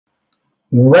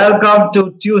Welcome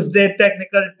to Tuesday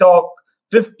Technical Talk,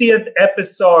 50th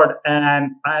episode,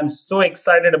 and I'm so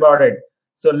excited about it.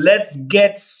 So let's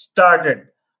get started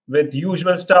with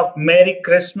usual stuff. Merry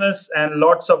Christmas and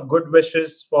lots of good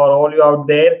wishes for all you out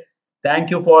there.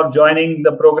 Thank you for joining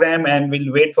the program, and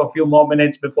we'll wait for a few more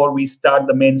minutes before we start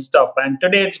the main stuff. And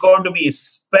today it's going to be a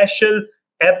special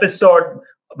episode,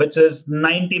 which is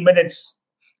 90 minutes,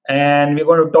 and we're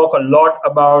going to talk a lot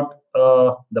about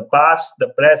the past, the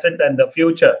present, and the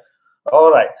future. All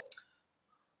right,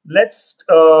 let's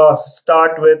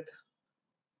start with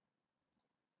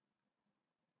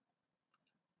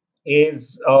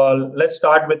let's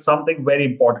start with something very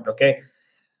important. Okay,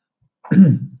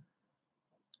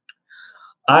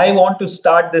 I want to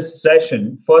start this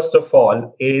session first of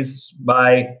all is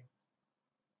by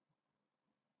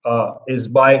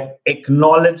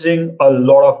acknowledging a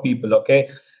lot of people. Okay,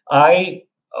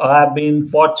 I've been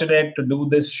fortunate to do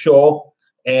this show,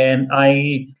 and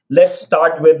let's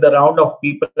start with the round of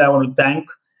people I want to thank.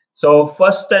 So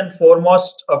first and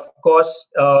foremost, of course,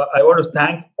 I want to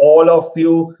thank all of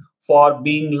you for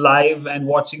being live and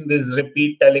watching this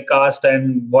repeat telecast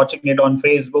and watching it on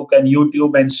Facebook and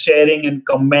YouTube and sharing and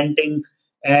commenting.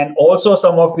 And also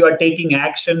some of you are taking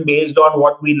action based on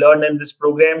what we learned in this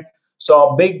program. So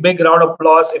a big round of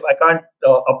applause. If I can't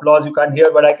applause, you can't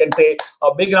hear, but I can say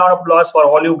a big round of applause for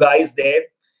all you guys there.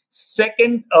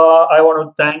 Second, I want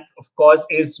to thank, of course,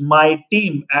 is my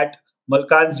team at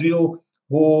Malkan's View,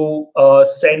 who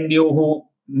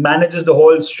manages the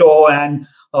whole show and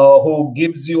who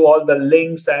gives you all the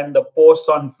links and the posts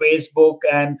on Facebook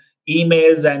and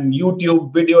emails and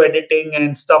YouTube video editing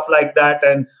and stuff like that.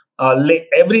 And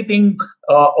everything,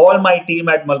 all my team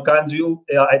at Malkan's View,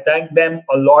 I thank them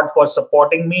a lot for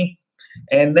supporting me.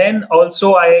 And then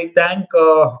also I thank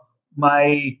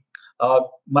my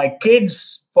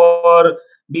kids for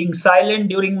being silent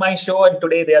during my show, and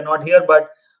today they are not here, but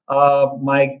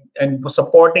for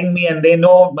supporting me. And they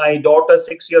know, my daughter,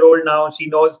 6-year-old now, she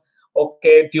knows,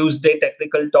 okay, Tuesday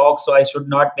Technical Talk, so I should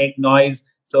not make noise.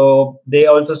 So they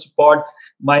also support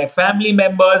my family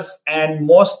members, and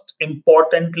most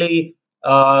importantly,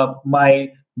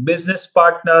 my business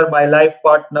partner, my life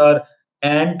partner,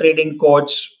 and trading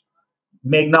coach,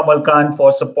 Meghna Malkan,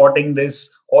 for supporting this.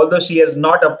 Although she has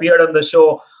not appeared on the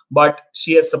show, but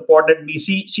she has supported me.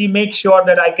 She makes sure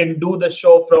that I can do the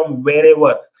show from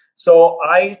wherever. So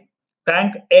I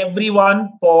thank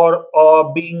everyone for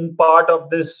being part of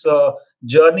this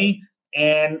journey,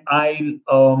 and I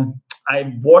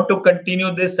want to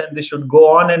continue this, and this should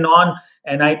go on and on.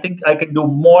 And I think I can do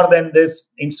more than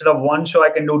this. Instead of one show, I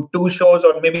can do 2 shows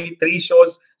or maybe 3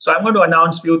 shows. So I'm going to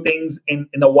announce few things in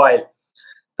a while.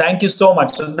 Thank you so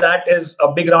much. So that is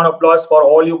a big round of applause for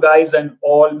all you guys and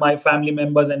all my family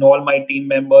members and all my team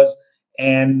members,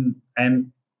 and to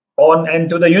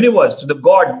the universe, to the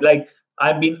God. Like,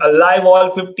 I've been alive all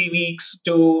 50 weeks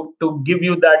to give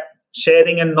you that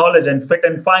sharing and knowledge and fit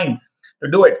and fine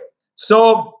to do it.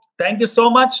 So thank you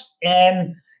so much.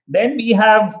 And then we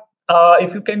have,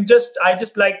 if you can just,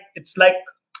 it's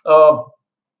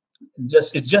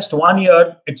just 1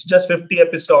 year, it's just 50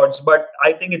 episodes, but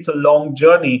I think it's a long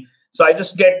journey. So I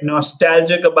just get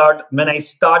nostalgic about when I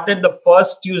started the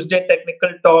first Tuesday Technical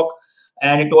Talk,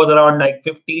 and it was around like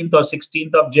 15th or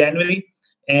 16th of January.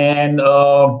 And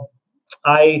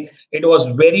it was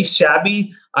very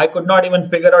shabby. I could not even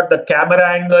figure out the camera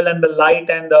angle and the light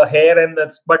and the hair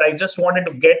but I just wanted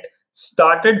to get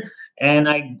started, and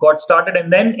I got started.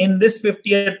 And then in this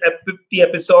 50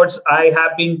 episodes, I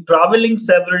have been traveling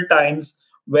several times,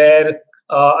 where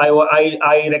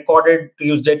I recorded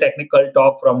Tuesday Technical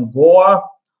Talk from Goa,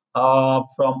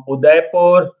 from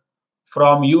Udaipur,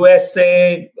 from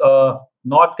USA,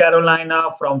 North Carolina,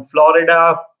 from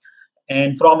Florida,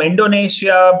 and from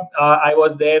Indonesia. I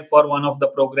was there for one of the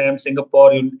programs,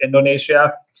 Singapore,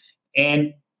 Indonesia,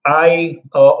 and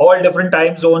all different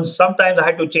time zones. Sometimes I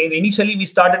had to change. Initially, we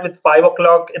started with 5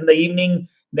 o'clock in the evening,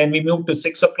 then we moved to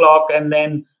 6 o'clock, and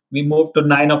then we moved to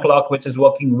 9 o'clock, which is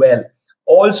working well.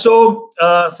 Also,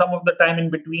 some of the time in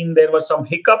between, there were some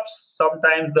hiccups.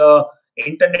 Sometimes the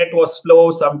internet was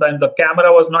slow, sometimes the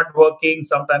camera was not working,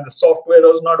 sometimes the software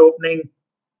was not opening,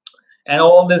 and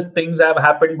all these things have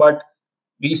happened, but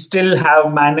we still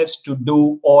have managed to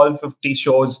do all 50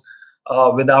 shows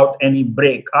without any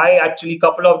break. A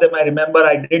couple of them I remember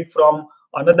I did from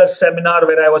another seminar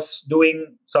where I was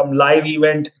doing some live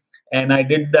event, and I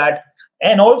did that.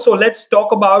 And also, let's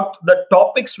talk about the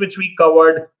topics which we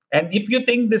covered. And if you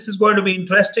think this is going to be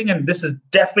interesting, and this is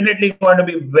definitely going to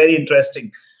be very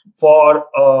interesting for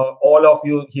all of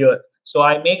you here. So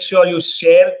I make sure you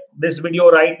share this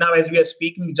video right now as we are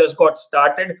speaking. We just got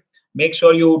started. make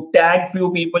sure you tag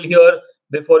few people here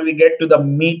before we get to the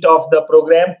meat of the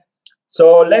program.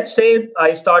 So let's say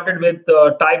I started with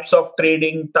types of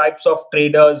trading, types of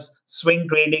traders, swing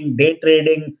trading, day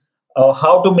trading,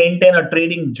 how to maintain a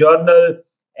trading journal.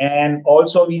 And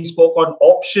also we spoke on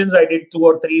options. I did 2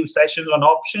 or 3 sessions on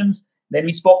options. Then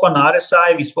we spoke on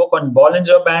RSI, we spoke on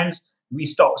Bollinger Bands, we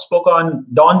spoke on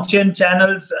Donchian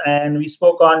channels, and we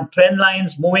spoke on trend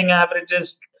lines, moving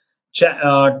averages,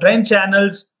 trend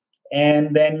channels.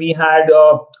 And then we had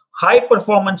a high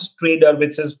performance trader,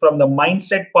 which is from the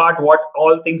mindset part, what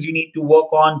all things you need to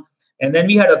work on. And then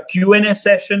we had a Q&A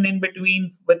session in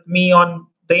between with me on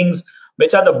things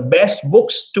which are the best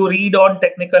books to read on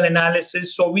technical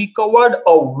analysis. So we covered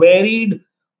a varied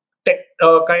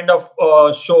kind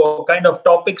of show, kind of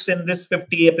topics in this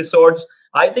 50 episodes.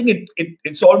 I think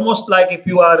it's almost like if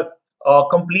you are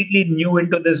completely new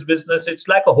into this business, it's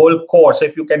like a whole course.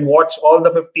 If you can watch all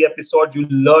the 50 episodes, you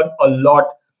learn a lot.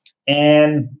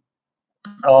 And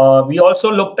we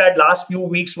also looked at last few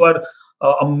weeks were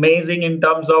amazing in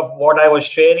terms of what I was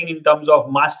sharing in terms of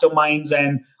masterminds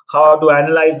and how to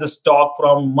analyze the stock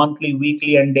from monthly,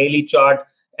 weekly, and daily chart.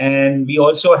 And we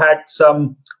also had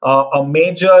some a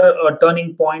major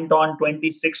turning point on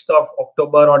 26th of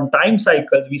October on time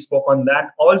cycles. We spoke on that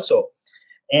also.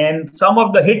 And some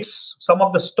of the hits, some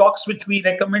of the stocks which we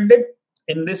recommended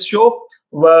in this show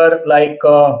were like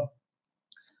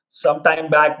some time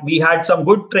back, we had some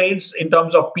good trades in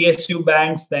terms of PSU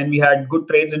banks. Then we had good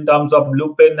trades in terms of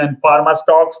Lupin and pharma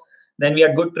stocks. Then we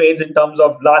had good trades in terms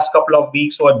of last couple of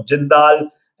weeks for Jindal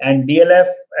and DLF.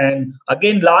 And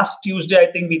again, last Tuesday,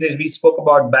 I think we spoke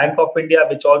about Bank of India,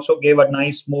 which also gave a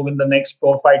nice move in the next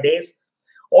 4 or 5 days.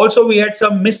 Also, we had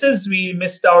some misses. We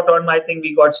missed out on, I think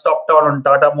we got stopped out on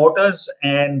Tata Motors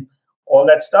and all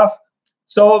that stuff.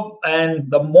 So, and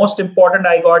the most important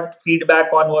I got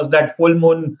feedback on was that full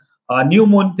moon, new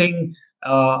moon thing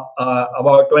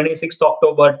about 26th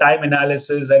October time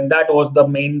analysis. And that was the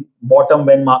main bottom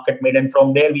when market made. And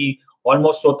from there, we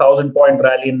almost saw 1,000-point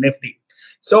rally in Nifty.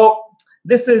 So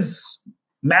this is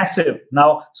massive.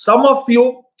 Now, some of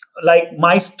you, like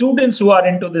my students who are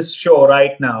into this show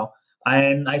right now,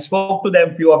 and I spoke to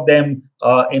them, few of them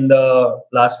in the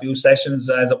last few sessions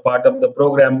as a part of the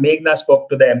program. Meghna spoke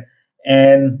to them,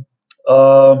 and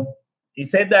he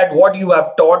said that what you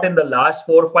have taught in the last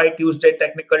 4 or 5 Tuesday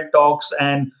technical talks,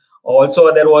 and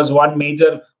also there was one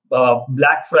major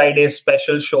Black Friday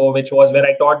special show, which was where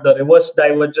I taught the reverse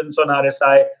divergence on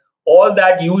RSI. All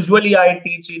that usually I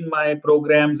teach in my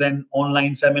programs and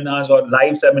online seminars or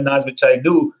live seminars, which I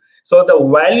do. So the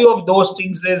value of those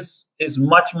things is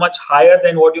much, much higher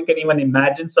than what you can even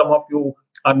imagine. Some of you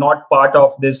are not part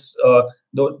of this,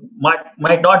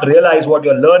 might not realize what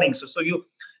you're learning. So you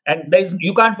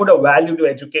can't put a value to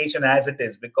education as it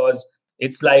is, because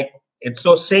it's like, it's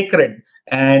so sacred.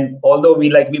 And although we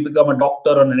become a doctor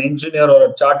or an engineer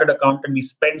or a chartered accountant, we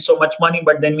spend so much money,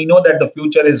 but then we know that the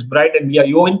future is bright and we are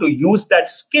going to use that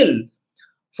skill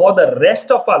for the rest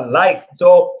of our life.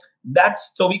 So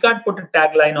we can't put a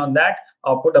tagline on that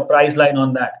or put a price line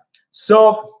on that.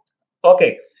 So,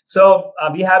 okay. So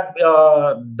we have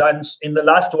done in the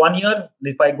last 1 year.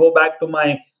 If I go back to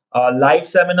my live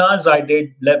seminars, I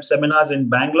did live seminars in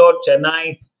Bangalore,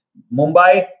 Chennai,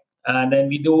 Mumbai, and then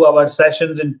we do our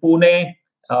sessions in Pune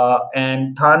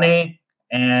and Thane.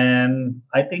 And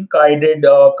I think I did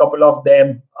a couple of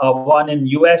them, one in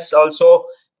US also.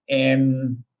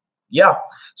 And yeah,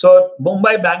 so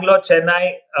Mumbai, Bangalore,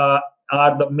 Chennai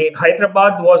are the main.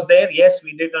 Hyderabad was there. Yes,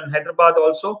 we did on Hyderabad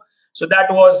also. So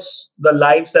that was the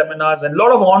live seminars, and a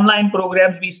lot of online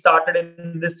programs we started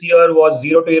in this year was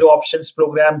Zero to Hero Options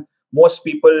program. Most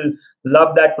people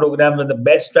love that program with the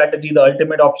best strategy, the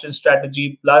ultimate option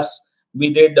strategy. Plus,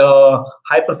 we did a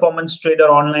high performance trader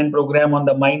online program on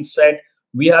the mindset.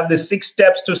 We have the 6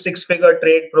 steps to 6-figure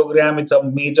trade program. It's a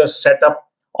major setup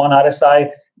on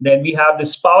RSI. Then we have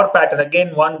this power pattern,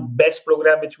 again, one best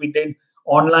program which we did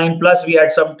online. Plus, we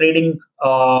had some trading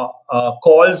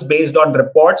calls based on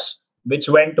reports, which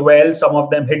went well. Some of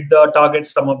them hit the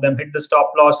targets, some of them hit the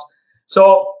stop loss.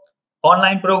 So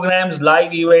online programs,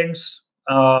 live events,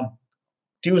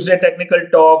 Tuesday technical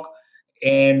talk,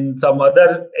 and some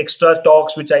other extra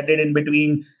talks which I did in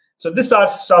between. So these are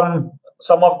some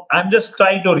of, I'm just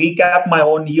trying to recap my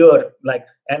own year.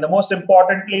 And the most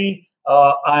importantly,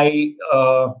 I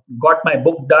got my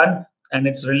book done and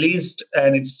it's released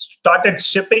and it's started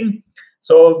shipping.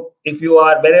 So if you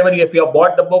have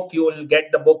bought the book, you will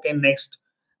get the book in next,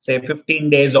 say,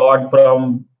 15 days or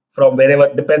from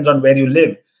wherever, depends on where you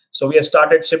live. So we have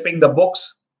started shipping the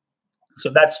books.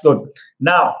 So that's good.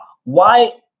 Now,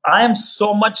 why I am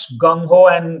so much gung ho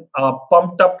and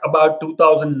pumped up about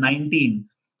 2019.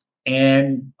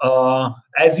 And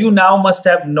as you now must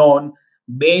have known,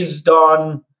 based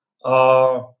on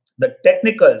uh, the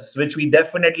technicals, which we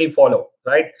definitely follow,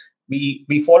 right?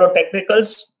 We follow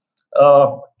technicals,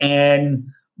 and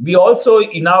we also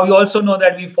now you also know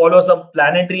that we follow some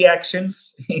planetary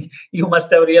actions. You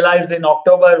must have realized in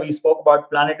October we spoke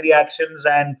about planetary actions,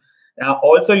 and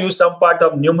also use some part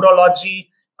of numerology.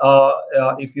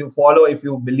 If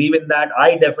you believe in that,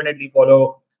 I definitely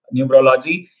follow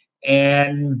numerology,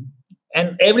 and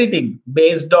everything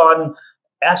based on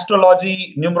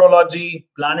astrology, numerology,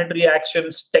 planetary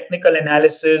actions, technical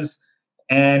analysis,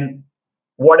 and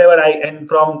whatever I and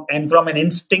from an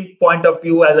instinct point of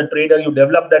view, as a trader you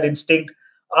develop that instinct.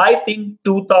 I think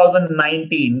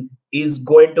 2019 is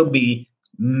going to be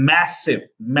massive.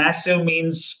 Massive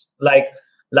means, like,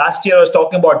 last year I was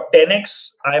talking about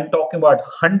 10x, I am talking about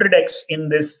 100x in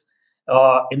this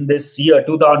year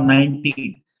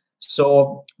 2019.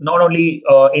 So not only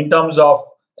in terms of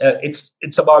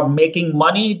it's about making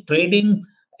money, trading,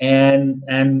 and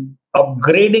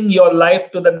upgrading your life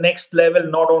to the next level.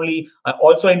 Not only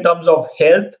also in terms of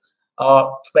health,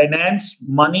 finance,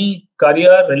 money,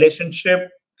 career,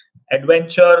 relationship,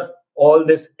 adventure. All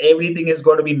this, everything is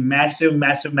going to be massive,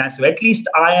 massive, massive. At least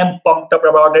I am pumped up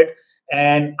about it,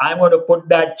 and I'm going to put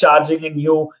that charging in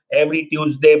you every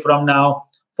Tuesday from now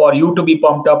for you to be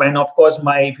pumped up. And of course,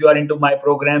 my if you are into my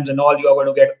programs and all, you are going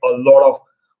to get a lot of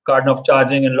card of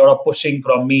charging and a lot of pushing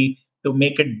from me to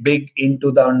make it big in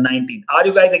 2019. Are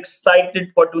you guys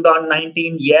excited for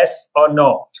 2019? Yes or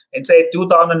no? And say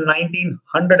 2019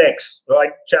 100x,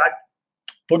 right? Chat,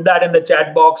 put that in the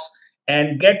chat box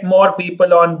and get more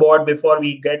people on board before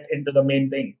we get into the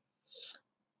main thing.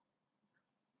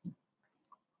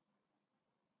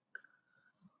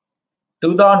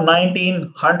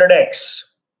 2019 100x.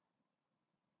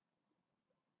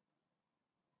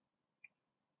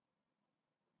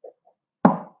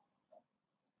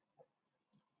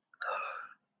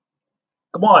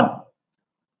 Come on.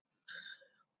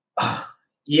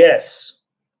 Yes.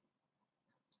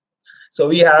 So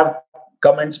we have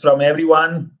comments from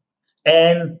everyone,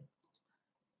 and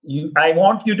I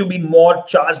want you to be more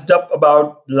charged up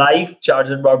about life,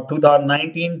 charged about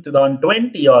 2019,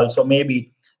 2020 also.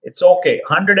 Maybe it's okay.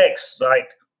 100x, right?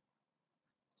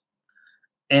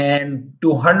 And to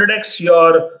 100x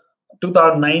your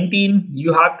 2019,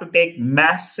 you have to take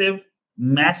massive,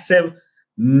 massive,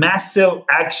 massive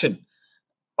action.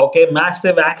 Okay,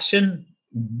 massive action.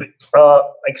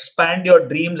 Expand your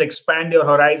dreams, expand your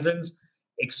horizons,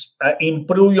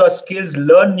 improve your skills,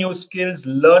 learn new skills,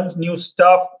 learn new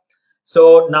stuff.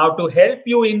 So now, to help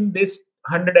you in this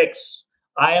 100x,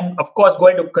 I am of course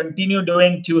going to continue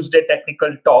doing Tuesday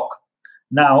technical talk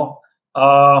now,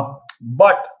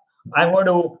 but I'm going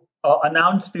to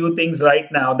announce few things right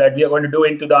now that we are going to do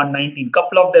in 2019.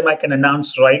 Couple of them I can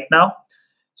announce right now.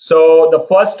 So the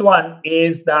first one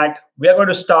is that we are going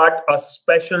to start a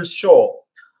special show.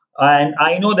 And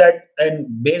I know that, and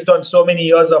based on so many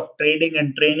years of trading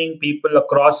and training people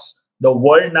across the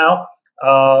world now,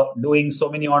 doing so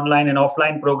many online and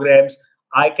offline programs,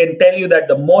 I can tell you that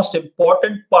the most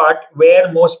important part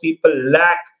where most people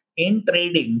lack in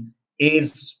trading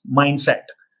is mindset.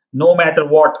 No matter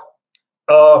what,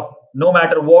 no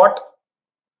matter what,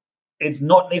 it's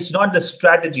not the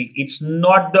strategy, it's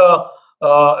not the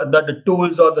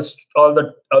tools or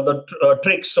the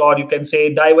tricks, or you can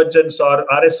say divergence or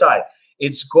RSI.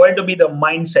 It's going to be the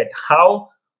mindset. How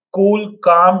cool,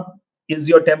 calm is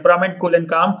your temperament? Cool and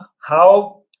calm.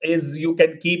 How is you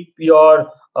can keep your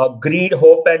greed,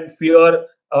 hope, and fear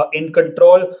in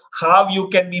control? How you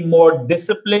can be more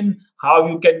disciplined? How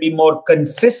you can be more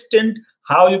consistent?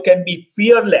 How you can be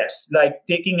fearless, like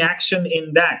taking action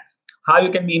in that? How you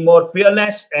can be more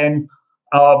fearless, and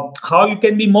how you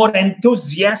can be more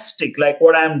enthusiastic, like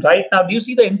what I am right now. Do you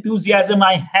see the enthusiasm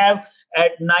I have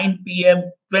at 9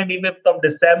 p.m. 25th of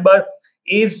December?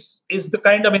 Is the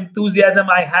kind of enthusiasm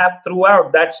I have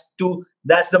throughout. That's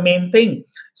the main thing.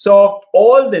 So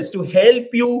all this to help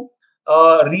you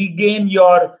regain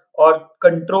your or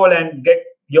control and get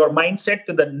your mindset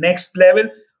to the next level.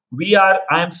 I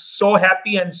am so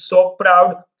happy and so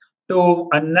proud to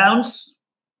announce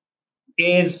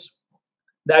is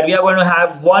that we are going to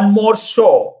have one more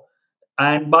show,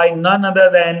 and by none other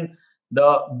than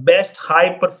the best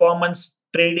high performance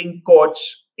trading coach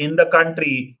in the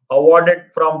country, awarded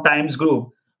from Times Group,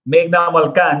 Meghna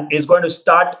Malkan, is going to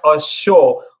start a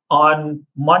show on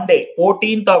Monday,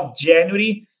 14th of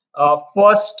January.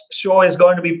 First show is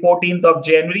going to be 14th of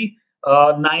January,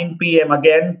 9 p.m.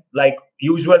 again, like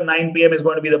usual. 9 p.m. is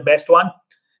going to be the best one.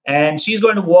 and she's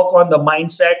going to work on the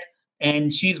mindset,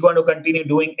 and she's going to continue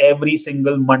doing every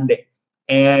single Monday.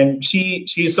 And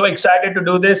she's so excited to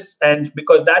do this, and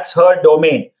because that's her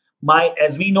domain.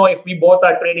 As we know, if we both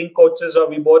are trading coaches or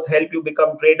we both help you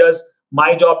become traders,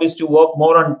 my job is to work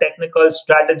more on technical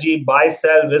strategy, buy,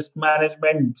 sell, risk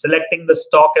management, selecting the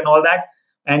stock and all that.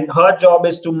 And her job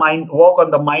is to work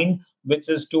on the mind, which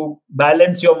is to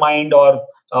balance your mind, or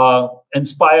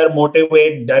inspire,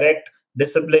 motivate, direct,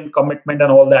 discipline, commitment,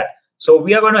 and all that. So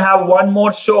we are going to have one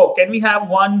more show. Can we have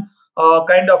one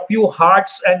kind of few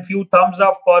hearts and few thumbs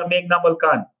up for Meghna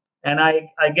Malkan? And I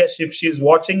guess if she's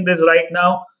watching this right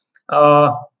now,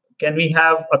 can we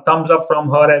have a thumbs up from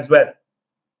her as well?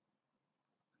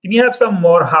 Can you have some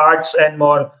more hearts and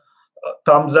more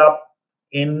thumbs up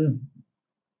in?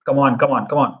 Come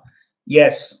on.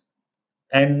 Yes.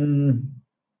 And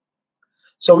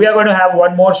so we are going to have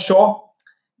one more show.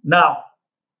 Now,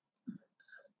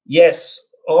 yes,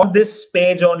 on this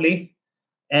page only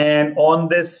and on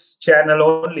this channel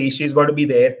only, she's going to be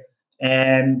there.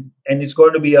 And it's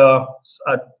going to be a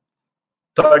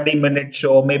 30-minute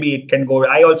show. Maybe it can go.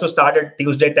 I also started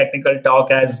Tuesday Technical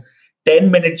Talk as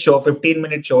 10-minute show,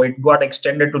 15-minute show. It got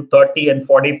extended to 30 and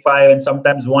 45 and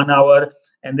sometimes 1 hour.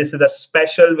 And this is a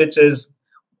special, which is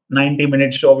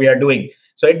 90-minute show we are doing.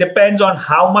 So it depends on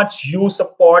how much you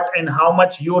support and how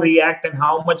much you react and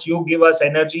how much you give us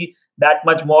energy, that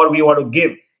much more we want to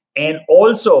give. And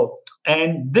also,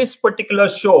 and this particular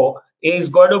show is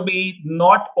going to be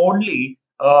not only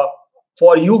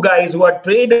for you guys who are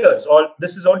traders, or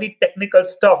this is only technical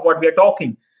stuff what we are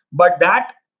talking, but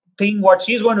that thing what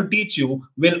she's going to teach you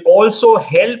will also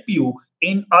help you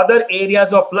in other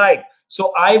areas of life.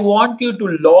 So I want you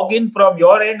to log in from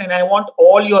your end, and I want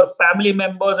all your family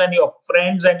members and your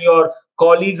friends and your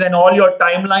colleagues and all your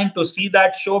timeline to see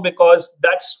that show, because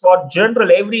that's for general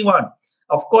everyone.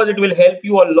 Of course, it will help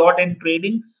you a lot in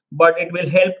trading, but it will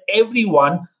help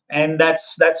everyone, and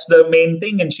that's the main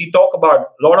thing. And she talk about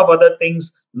a lot of other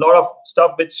things, a lot of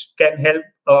stuff which can help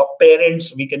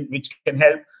parents, which can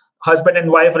help husband and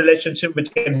wife relationship,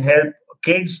 which can help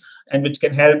kids, and which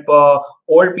can help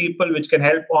old people, which can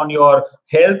help on your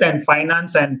health and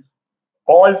finance and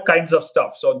all kinds of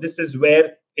stuff. So this is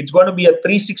where it's going to be a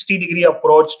 360-degree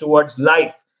approach towards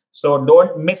life. So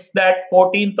don't miss that.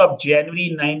 14th of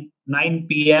January, 9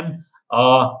 p.m.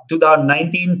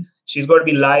 2019. She's going to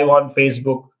be live on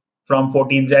Facebook from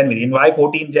 14th January. And why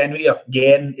 14th January?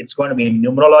 Again, it's going to be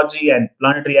numerology and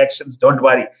planetary actions. Don't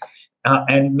worry.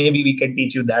 And maybe we can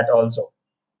teach you that also.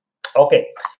 Okay.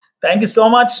 Thank you so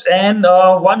much. And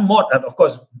one more. Of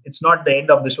course, it's not the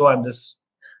end of the show. I'm just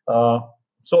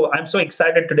I'm so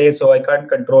excited today, so I can't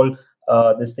control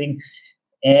this thing.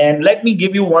 And let me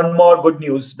give you one more good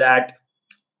news, that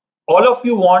all of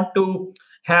you want to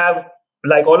have,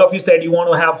 like all of you said, you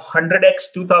want to have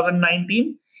 100x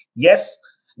 2019. Yes.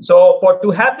 So to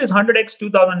have this 100x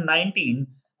 2019,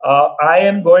 I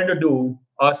am going to do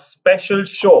a special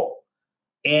show,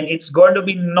 and it's going to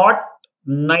be not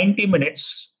 90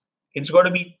 minutes. It's going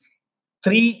to be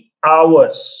 3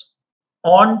 hours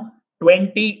on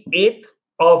 28th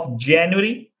of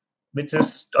January, which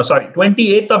is,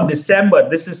 28th of December.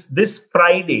 This is this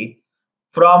Friday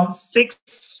from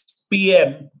 6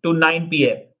 p.m. to 9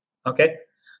 p.m. Okay.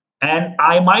 And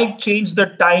I might change the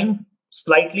time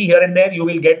slightly here and there. You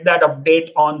will get that update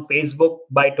on Facebook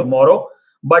by tomorrow.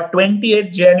 But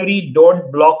 28th January,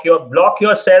 don't block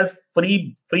yourself,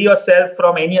 free yourself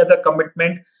from any other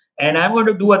commitment. And I'm going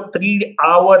to do a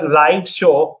 3-hour live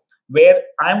show where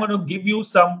I'm going to give you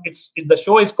some. The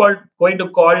show is going to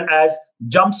call as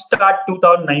Jumpstart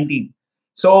 2019.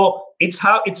 So it's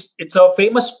a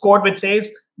famous quote which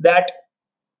says that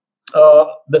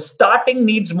the starting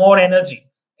needs more energy,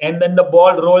 and then the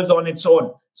ball rolls on its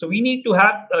own. So we need to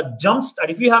have a jumpstart.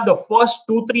 If you have the first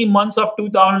 2-3 months of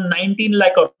 2019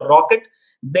 like a rocket,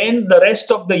 then the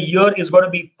rest of the year is going to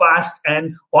be fast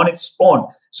and on its own.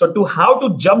 So how to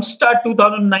jumpstart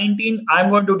 2019, I'm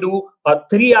going to do a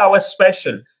 3-hour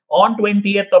special on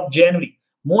 20th of January,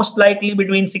 most likely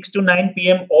between 6 to 9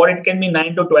 p.m. or it can be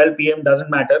 9 to 12 p.m. Doesn't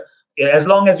matter. As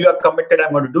long as you are committed,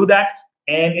 I'm going to do that.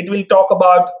 And it will talk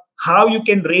about how you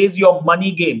can raise your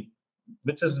money game,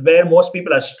 which is where most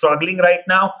people are struggling right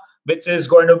now, which is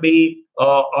going to be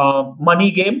a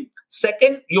money game.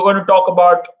 Second, you're going to talk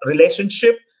about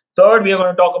relationship. Third, we are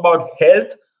going to talk about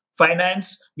health,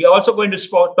 finance. We are also going to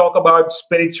talk about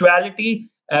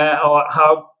spirituality, or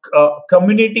how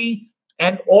community,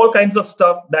 and all kinds of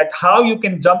stuff, that how you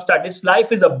can jumpstart. This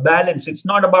life is a balance. It's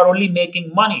not about only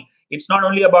making money. It's not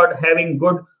only about having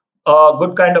good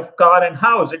kind of car and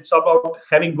house. It's about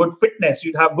having good fitness.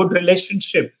 You have good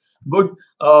relationship, good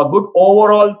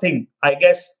overall thing, I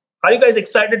guess. Are you guys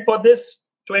excited for this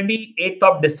 28th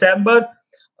of December?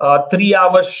 3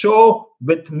 hour show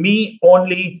with me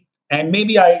only, and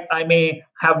maybe I may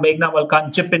have Meghna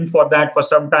Malkan chip in for that for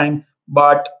some time,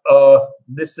 but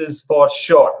this is for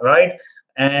sure, right?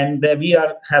 And we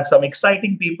have some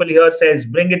exciting people here. Says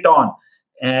bring it on,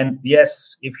 and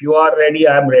yes, if you are ready,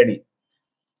 I'm ready.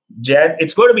 Jan,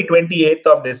 it's going to be 28th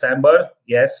of December.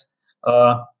 Yes.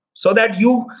 So that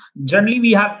you generally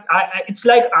we have, it's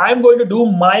like I'm going to do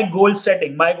my goal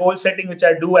setting, which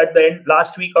I do at the end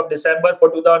last week of December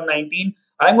for 2019.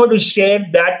 I'm going to share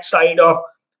that side of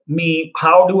me.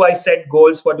 How do I set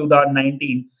goals for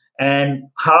 2019 and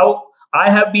how I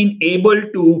have been able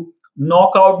to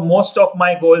knock out most of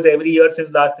my goals every year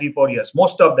since last 3-4 years.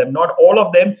 Most of them, not all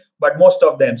of them, but most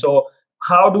of them. So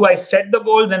how do I set the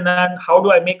goals, and then how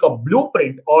do I make a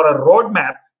blueprint or a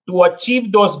roadmap to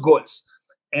achieve those goals?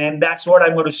 And that's what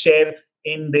I'm going to share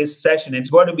in this session. It's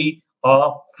going to be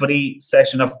a free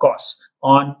session, of course,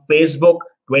 on Facebook,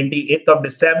 28th of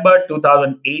December,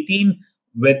 2018,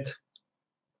 with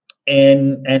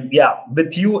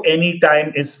with you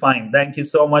anytime is fine. Thank you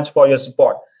so much for your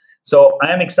support. So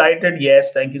I am excited.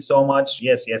 Yes, thank you so much.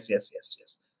 Yes.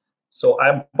 So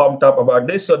I'm pumped up about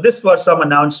this. So this was some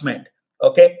announcement.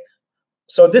 Okay.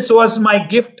 So this was my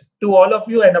gift to all of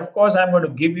you. And of course, I'm going to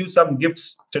give you some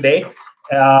gifts today.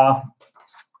 I'm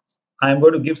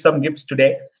going to give some gifts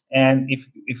today. And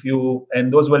if you,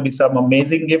 and those will be some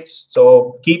amazing gifts.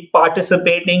 So keep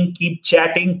participating, keep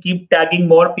chatting, keep tagging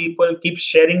more people, keep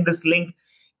sharing this link,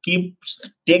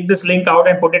 take this link out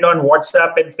and put it on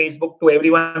WhatsApp and Facebook to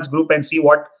everyone's group and see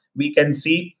what we can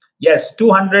see. Yes,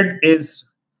 200 is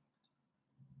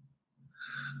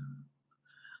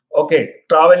okay.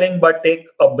 Traveling, but take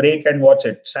a break and watch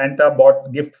it. Santa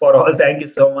bought gift for all. Thank you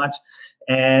so much.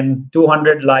 And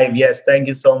 200 live. Yes, thank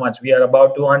you so much. We are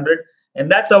about 200. And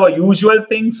that's our usual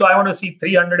thing. So I want to see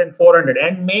 300 and 400.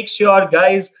 And make sure,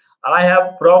 guys, I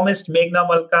have promised Meghna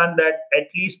Malkan that at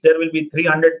least there will be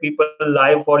 300 people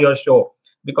live for your show,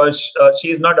 because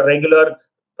she is not a regular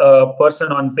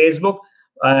person on Facebook.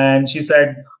 And she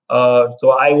said,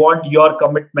 so I want your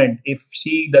commitment. If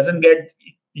she doesn't get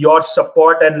your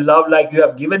support and love like you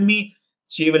have given me,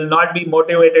 she will not be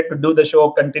motivated to do the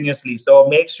show continuously. So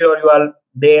make sure you are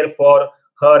there for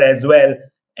her as well.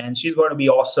 And she's going to be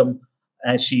awesome,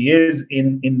 as she is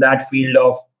in that field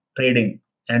of trading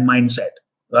and mindset,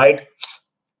 right?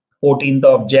 14th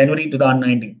of January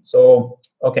 2019. So,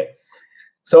 okay.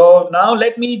 So now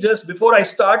let me just, before I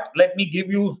start, let me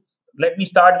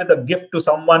start with a gift to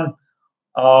someone.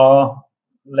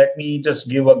 Let me just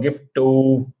give a gift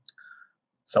to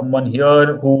someone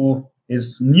here who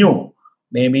is new.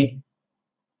 Maybe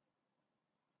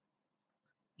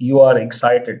you are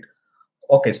excited.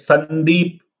 Okay,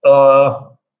 Sandeep.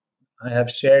 I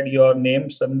have shared your name,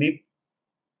 Sandeep.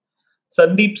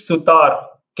 Sandeep Sutar.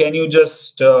 Can you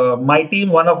just,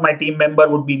 one of my team member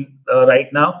would be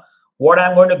right now. What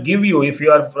I'm going to give you, if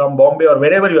you are from Bombay or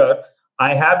wherever you are,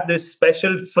 I have this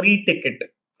special free ticket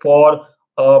for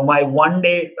my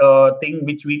one-day thing,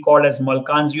 which we call as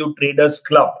Malkan's You Traders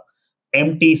Club,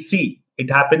 MTC. It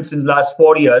happens since last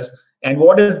 4 years. And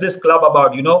what is this club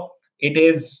about? It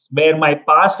is where my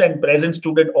past and present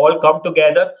student all come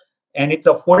together. And it's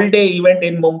a full-day event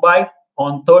in Mumbai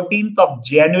on 13th of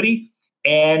January.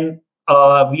 And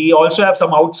we also have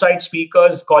some outside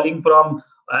speakers calling from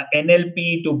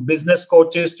NLP to business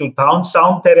coaches to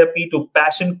sound therapy to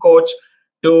passion coach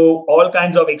to all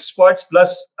kinds of experts.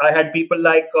 Plus, I had people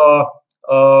like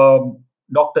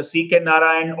Dr. C.K.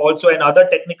 Narayan, also, and other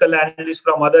technical analysts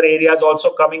from other areas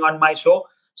also coming on my show.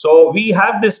 So we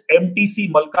have this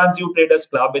MTC, Malkan's You Traders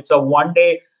Club. It's a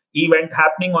one-day event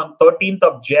happening on 13th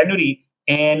of January,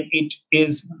 and it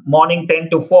is morning 10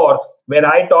 to 4, where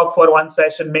I talk for one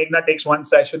session, Meghna takes one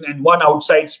session, and one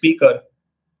outside speaker,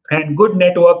 and good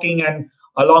networking, and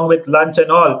along with lunch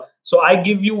and all. So I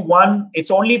give you one.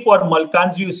 It's only for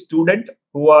Malkan's You student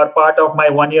who are part of my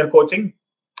one-year coaching.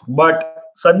 But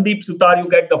Sandeep Sutar, you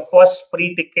get the first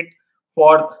free ticket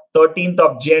for 13th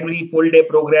of January full-day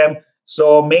program.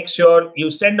 So make sure you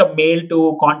send a mail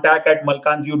to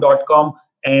contact@malkansview.com,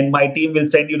 and my team will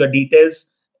send you the details.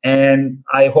 And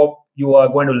I hope you are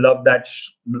going to love that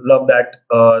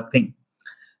thing.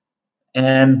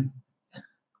 And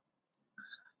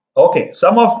okay,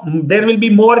 there will be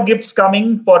more gifts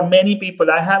coming for many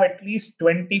people. I have at least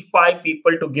 25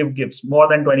 people to give gifts, more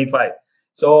than 25.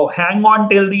 So hang on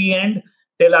till the end,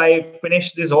 till I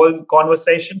finish this whole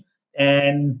conversation,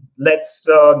 and let's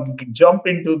jump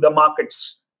into the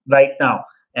markets right now.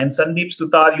 And Sandeep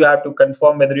Sutar, you have to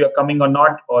confirm whether you're coming or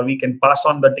not, or we can pass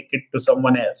on the ticket to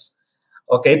someone else.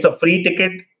 Okay, it's a free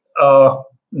ticket,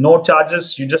 no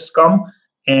charges. You just come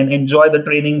and enjoy the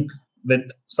training with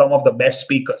some of the best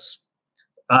speakers.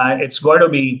 It's going to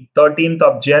be 13th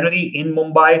of January in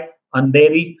Mumbai,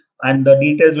 Andheri, and the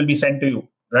details will be sent to you,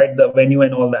 right? The venue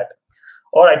and all that.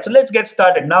 All right, so let's get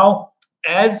started now.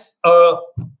 As a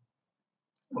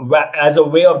as a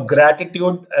way of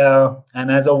gratitude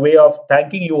and as a way of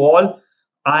thanking you all,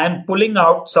 I am pulling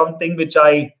out something which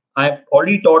I've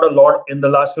already taught a lot in the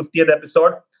last 50th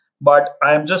episode, but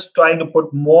I am just trying to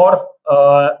put more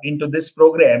into this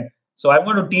program. So I'm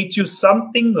going to teach you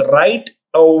something right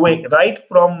away, right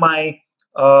from my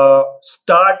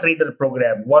Star Trader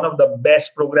program, one of the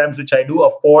best programs which I do,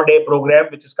 a 4-day program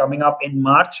which is coming up in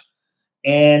March.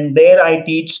 And there I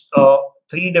teach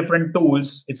 3 different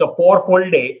tools. It's a 4 full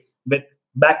day with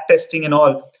back testing and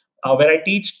all, where I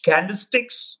teach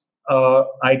candlesticks,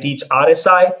 I teach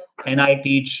RSI, and I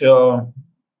teach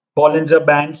Bollinger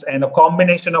Bands, and a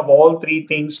combination of all 3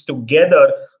 things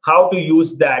together, how to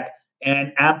use that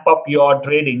and amp up your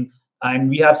trading. And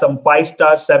we have some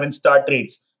 5-star, 7-star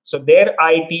trades. So there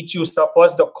I teach you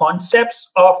first the concepts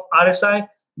of RSI,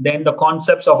 then the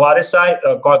concepts of RSI,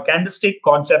 candlestick,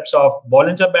 concepts of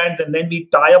Bollinger Bands, and then we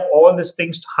tie up all these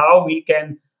things to how we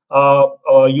can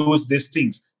use these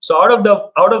things. So out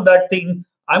of that thing,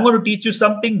 I'm going to teach you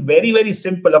something very, very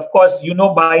simple. Of course, you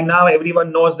know by now,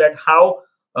 everyone knows that how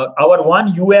our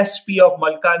one USP of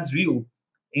Malkan's view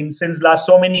in since last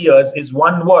so many years is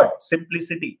one word: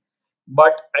 simplicity.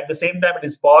 But at the same time, it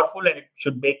is powerful and it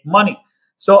should make money.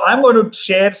 So I'm going to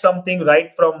share something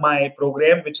right from my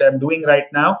program, which I'm doing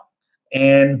right now.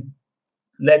 And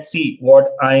let's see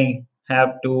what I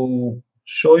have to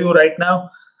show you right now.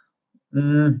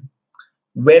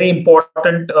 Very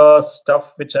important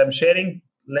stuff which I'm sharing.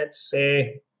 Let's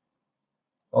say,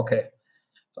 okay.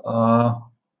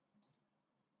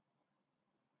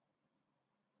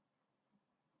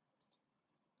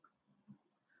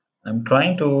 I'm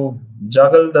trying to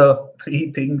juggle the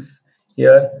 3 things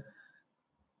here.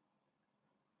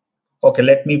 Okay,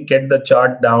 let me get the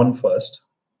chart down first.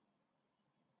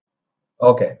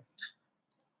 Okay.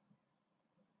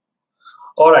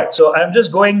 All right. So I'm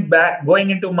just going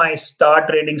into my star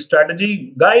trading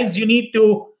strategy. Guys, you need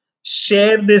to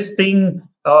share this thing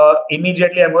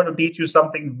immediately. I'm going to teach you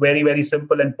something very, very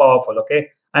simple and powerful. Okay.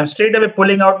 I'm straight away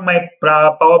pulling out my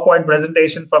PowerPoint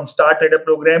presentation from Star Trader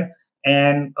program,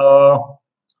 and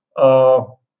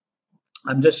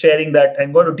I'm just sharing that.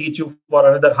 I'm going to teach you for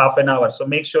another half an hour. So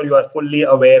make sure you are fully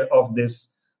aware of this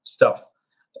stuff,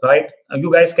 right?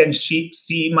 You guys can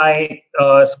see my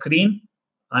screen.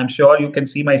 I'm sure you can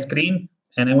see my screen,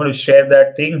 and I'm going to share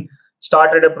that thing.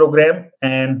 Started a program,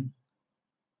 and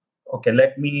okay,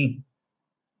 let me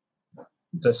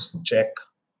just check.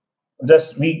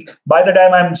 By the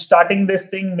time I'm starting this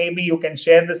thing, maybe you can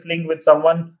share this link with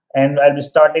someone, and I'll be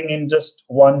starting in just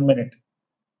 1 minute.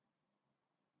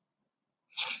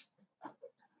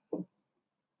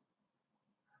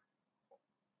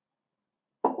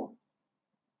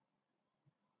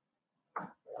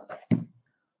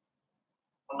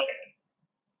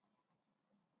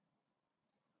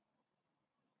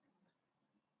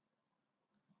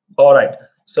 All right.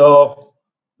 So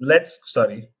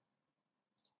sorry.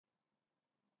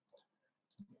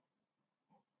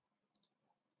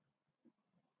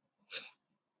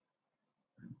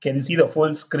 Can you see the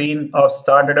full screen of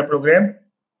Star Data program?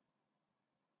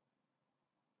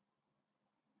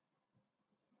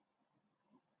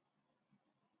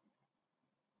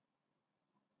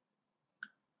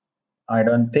 I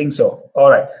don't think so. All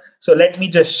right. So let me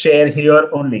just share here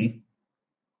only.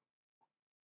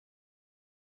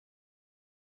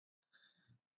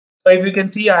 So if you can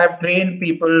see, I have trained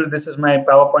people. This is my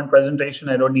PowerPoint presentation.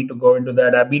 I don't need to go into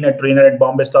that. I've been a trainer at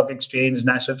Bombay Stock Exchange,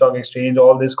 National Stock Exchange,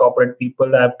 all these corporate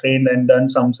people. I've trained and done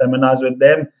some seminars with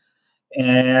them.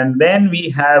 And then we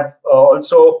have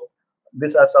also,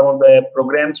 these are some of the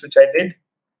programs which I did,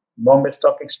 Bombay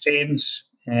Stock Exchange,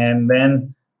 and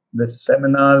then the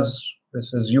seminars.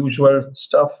 This is usual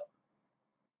stuff.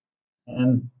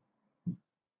 And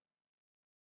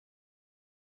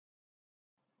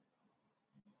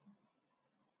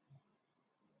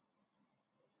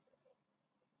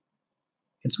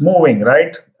it's moving,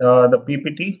 right? The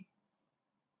PPT.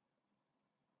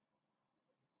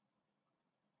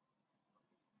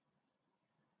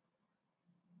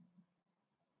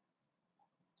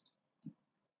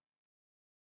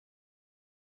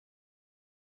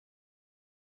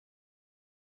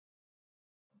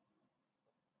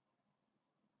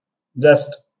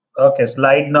 Just, okay,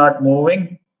 slide not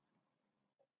moving.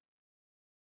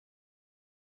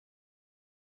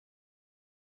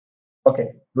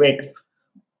 Okay, wait.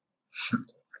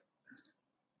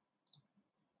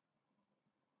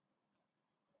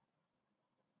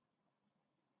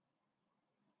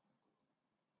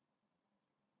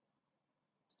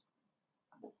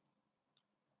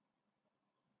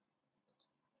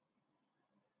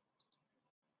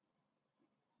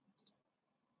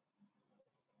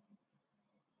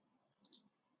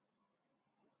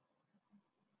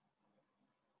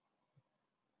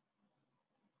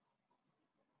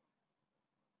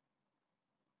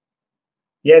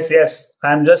 Yes, yes.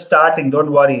 I'm just starting.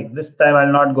 Don't worry. This time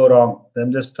I'll not go wrong.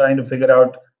 I'm just trying to figure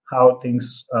out how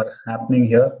things are happening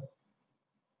here.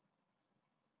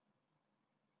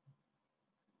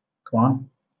 Come on.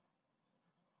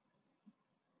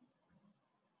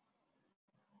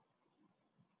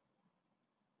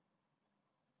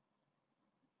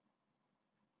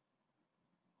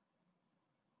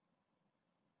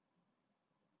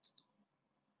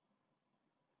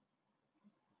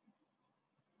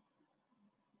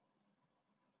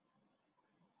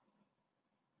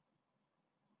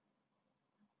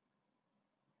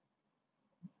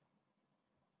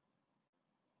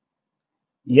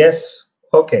 Yes.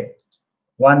 Okay.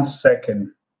 1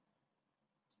 second.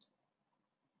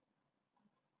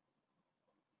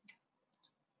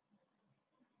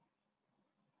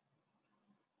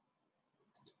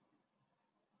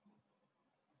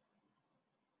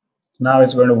 Now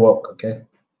it's going to work. Okay.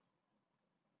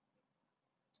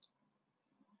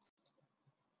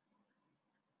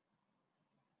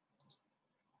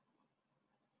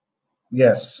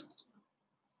 Yes.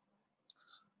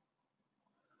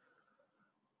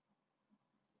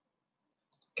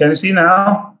 Can you see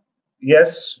now?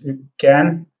 Yes, you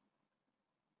can.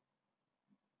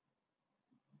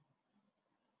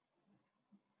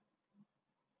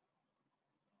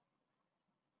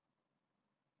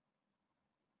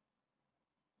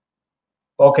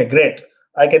 Okay, great.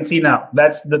 I can see now.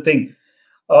 That's the thing.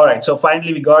 All right. So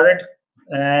finally we got it.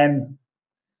 And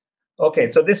okay,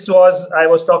 so this was, I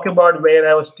was talking about where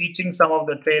I was teaching some of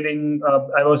the trading.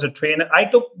 I was a trainer. I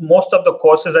took most of the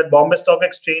courses at Bombay Stock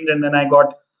Exchange, and then I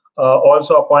got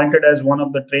also appointed as one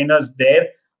of the trainers there.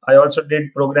 I also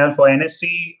did programs for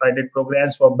NSC. I did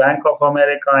programs for Bank of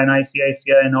America and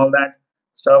ICICI and all that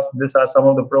stuff. These are some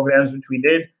of the programs which we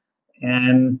did,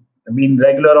 and been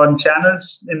regular on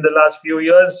channels in the last few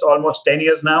years, almost 10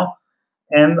 years now.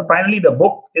 And finally, the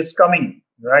book is coming,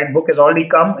 right? Book has already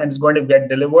come and it's going to get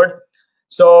delivered.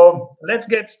 So let's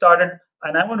get started.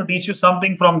 And I want to teach you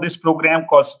something from this program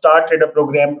called Start Trader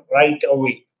program right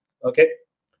away. Okay.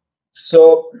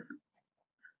 So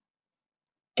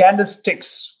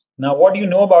candlesticks. Now, what do you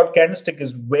know about candlestick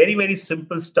is very, very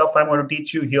simple stuff I'm going to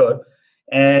teach you here.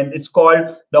 And it's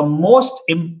called the most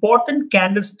important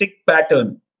candlestick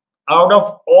pattern out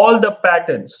of all the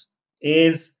patterns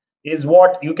is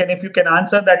what you can, if you can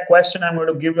answer that question, I'm going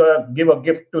to give a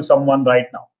gift to someone right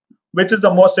now. Which is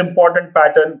the most important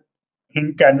pattern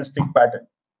in candlestick pattern?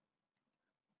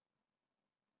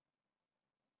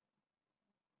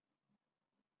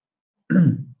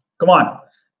 Come on.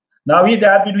 Now we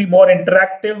have to be more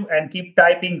interactive and keep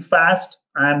typing fast.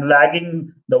 I'm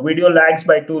lagging. The video lags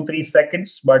by 2-3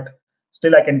 seconds, but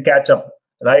still I can catch up.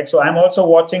 Right. So I'm also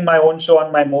watching my own show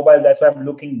on my mobile. That's why I'm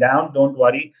looking down. Don't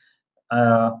worry.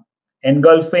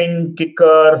 Engulfing,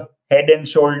 kicker, head and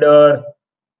shoulder.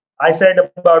 I said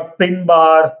about pin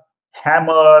bar,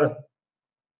 hammer,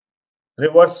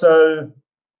 reversal,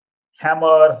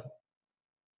 hammer,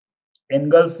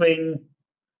 engulfing,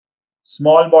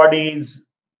 small bodies,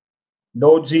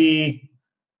 doji,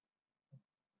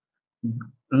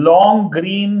 long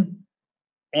green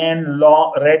and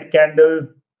long red candle.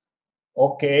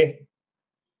 Okay.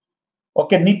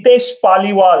 Okay, Nitesh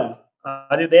Paliwal.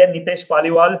 Are you there, Nitesh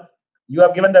Paliwal? You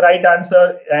have given the right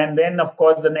answer. And then, of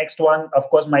course, the next one, of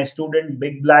course, my student,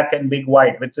 Big Black and Big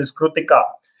White, which is Krutika.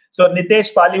 So,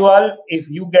 Nitesh Paliwal, if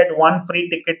you get one free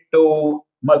ticket to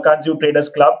Malkanju Traders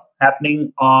Club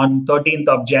happening on 13th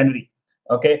of January.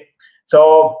 Okay.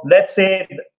 So, let's say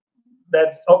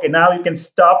that's okay. Now you can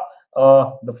stop.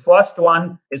 The first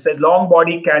one, it says long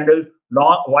body candle,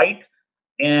 long white,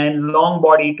 and long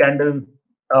body candle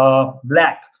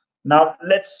black. Now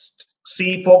let's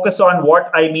see, focus on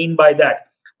what I mean by that.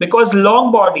 Because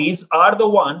long bodies are the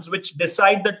ones which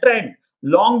decide the trend.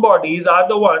 Long bodies are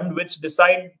the one which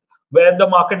decide where the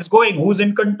market is going, who's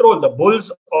in control, the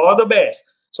bulls or the bears.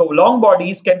 So long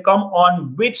bodies can come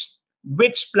on which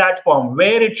platform,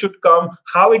 where it should come,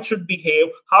 how it should behave,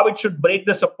 how it should break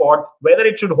the support, whether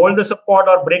it should hold the support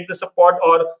or break the support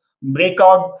or break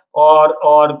out or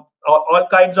all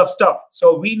kinds of stuff.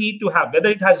 So we need to have whether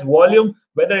it has volume,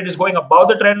 whether it is going above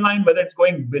the trend line, whether it's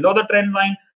going below the trend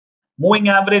line. moving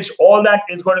average, all that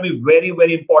is going to be very,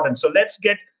 very important. So let's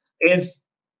get is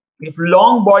if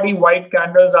long body white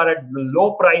candles are at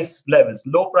low price levels,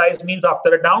 low price means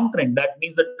after a downtrend, that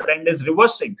means the trend is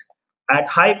reversing. At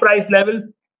high price level,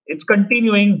 it's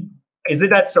continuing. Is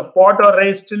it at support or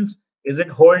resistance? Is it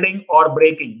holding or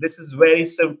breaking? This is very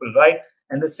simple, right?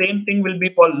 And the same thing will be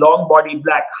for long body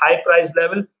black, high price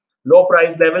level, low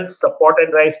price level, support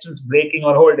and resistance, breaking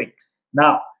or holding.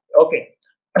 Now, okay.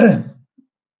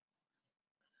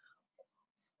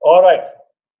 All right.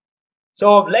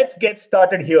 So let's get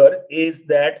started here is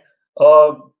that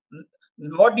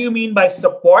what do you mean by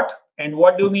support and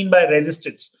what do you mean by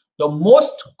resistance? The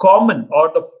most common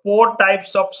or the four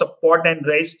types of support and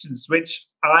resistance which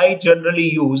I generally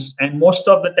use and most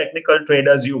of the technical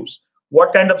traders use.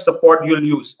 What kind of support you'll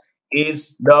use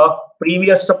is the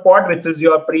previous support, which is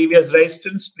your previous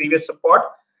resistance, previous support.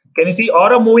 Can you see,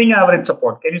 or a moving average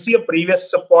support? Can you see a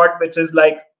previous support which is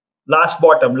like last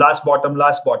bottom, last bottom,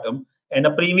 last bottom, and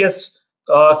a previous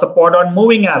support on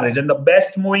moving average? And the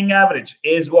best moving average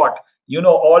is what? You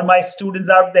know, all my students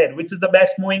out there, which is the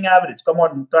best moving average? Come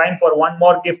on, time for one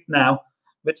more gift now.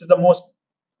 Which is the most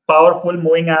powerful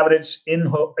moving average in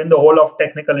the whole of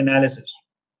technical analysis?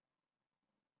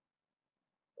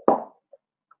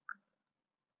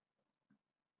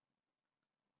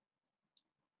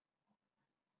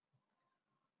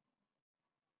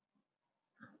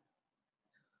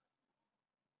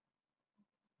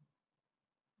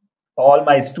 All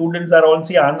my students are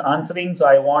also answering, so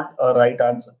I want a right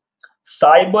answer.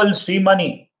 Saibal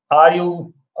Srimani, are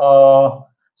you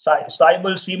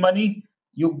Saibal Srimani?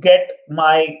 You get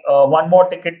my one more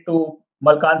ticket to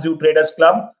Malkanzu Traders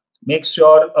Club. Make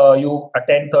sure you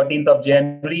attend 13th of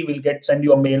January. We'll send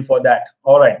you a mail for that.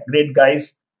 All right, great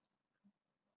guys.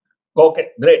 Okay,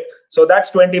 great. So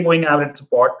that's 20 moving average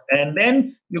support. And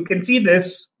then you can see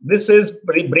this. This is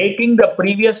breaking the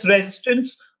previous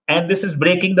resistance and this is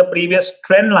breaking the previous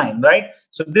trend line, right?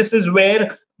 So this is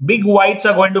where big whites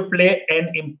are going to play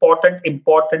an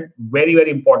important, very, very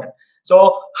important.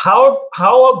 So how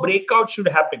a breakout should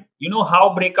happen? You know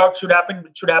how breakout should happen?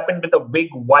 It should happen with a big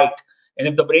white. And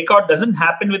if the breakout doesn't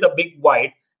happen with a big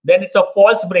white, then it's a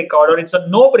false breakout or it's a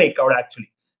no breakout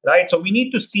actually, right? So we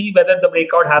need to see whether the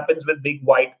breakout happens with big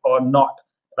white or not,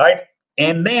 right?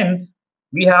 And then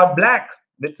we have black,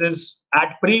 which is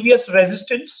at previous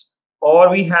resistance,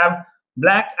 or we have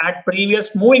black at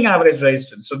previous moving average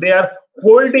resistance. So they are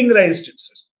holding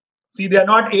resistances. See, they are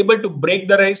not able to break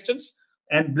the resistance,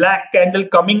 and black candle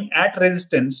coming at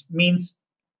resistance means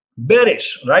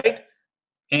bearish, right?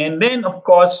 And then, of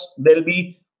course, there'll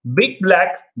be big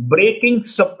black breaking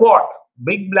support,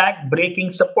 big black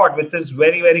breaking support, which is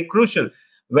very, very crucial.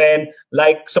 When,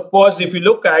 like, suppose if you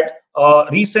look at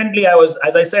recently,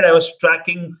 as I said, I was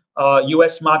tracking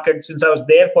US market since I was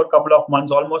there for a couple of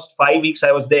months, almost 5 weeks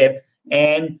I was there.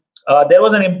 And there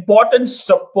was an important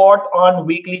support on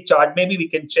weekly chart. Maybe we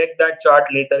can check that chart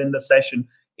later in the session.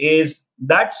 Is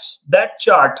that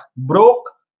chart broke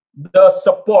the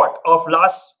support of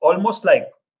last almost like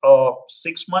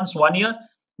 6 months, 1 year,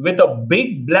 with a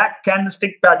big black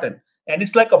candlestick pattern. And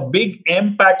it's like a big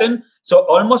M pattern. So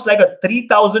almost like a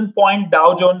 3,000 point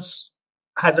Dow Jones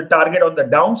has a target on the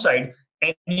downside.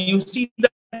 And you see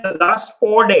that the last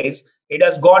 4 days, it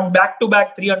has gone back to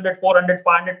back 300, 400,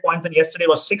 500 points. And yesterday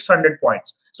was 600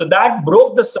 points. So that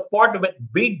broke the support with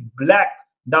big black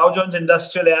Dow Jones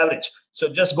Industrial Average. So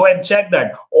just go and check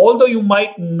that. Although you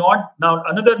might not, now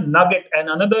another nugget and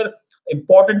another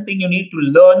important thing you need to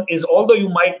learn is, although you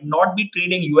might not be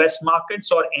trading US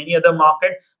markets or any other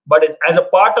market, but as a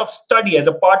part of study, as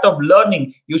a part of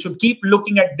learning, you should keep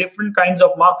looking at different kinds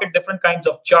of market, different kinds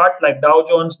of chart like Dow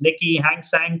Jones, Nikkei, Hang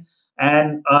Seng,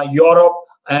 and Europe,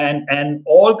 and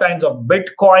all kinds of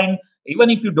Bitcoin.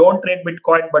 Even if you don't trade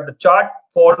Bitcoin, but the chart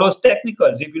follows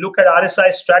technicals. If you look at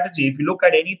RSI strategy, if you look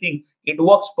at anything, it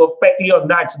works perfectly on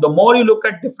that. So the more you look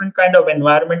at different kind of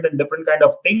environment and different kind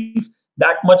of things,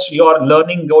 that much your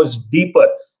learning goes deeper.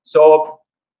 So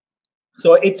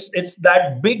it's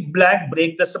that big black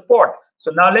break the support.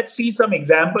 So now let's see some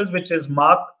examples which is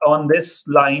marked on this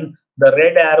line. The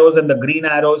red arrows and the green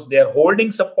arrows, they are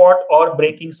holding support or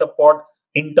breaking support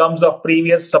in terms of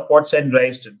previous supports and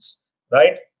resistance,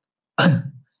 right?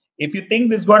 If you think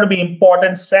this is going to be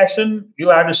important session, you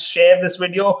have to share this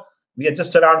video. We are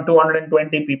just around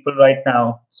 220 people right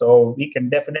now. So we can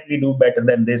definitely do better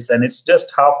than this. And it's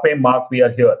just halfway mark we are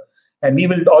here. And we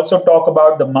will also talk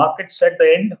about the markets at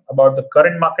the end, about the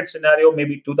current market scenario,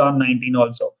 maybe 2019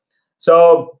 also.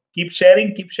 So keep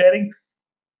sharing, keep sharing.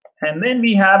 And then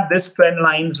we have this trend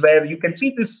lines where you can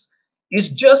see this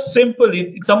is just simple.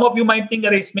 Some of you might think,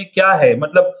 "Arey, isme kya hai?"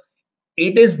 Matlab,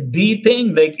 It is the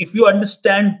thing. Like if you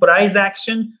understand price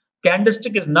action,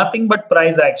 candlestick is nothing but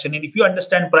price action. And if you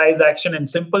understand price action and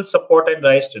simple support and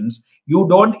resistance, you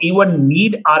don't even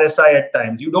need RSI at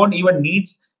times. You don't even need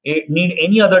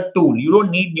any other tool. You don't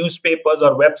need newspapers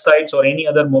or websites or any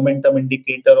other momentum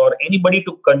indicator or anybody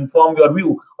to confirm your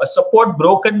view. A support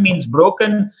broken means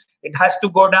broken. It has to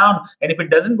go down. And if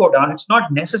it doesn't go down, it's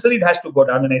not necessarily it has to go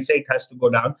down. When I say it has to go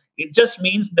down, it just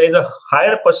means there's a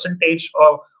higher percentage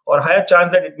of or higher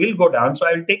chance that it will go down. So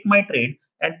I will take my trade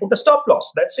and put a stop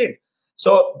loss. That's it.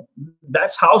 So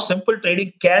that's how simple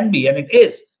trading can be, and it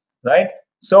is, right?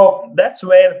 So that's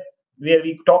where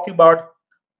we talk about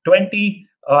 20.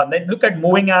 Then look at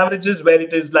moving averages, where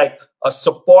it is like a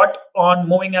support on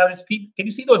moving average. Can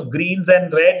you see those greens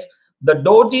and reds? The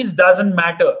dojis doesn't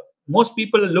matter. Most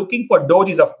people are looking for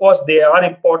dojis. Of course, they are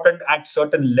important at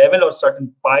certain level or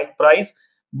certain price.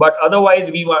 But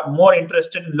otherwise, we were more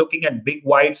interested in looking at big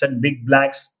whites and big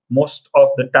blacks most of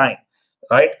the time,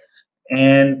 right?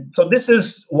 And so this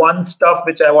is one stuff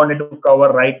which I wanted to cover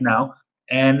right now.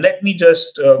 And let me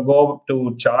just go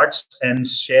to charts and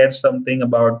share something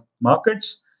about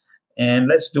markets. And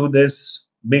let's do this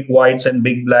big whites and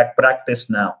big black practice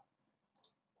now.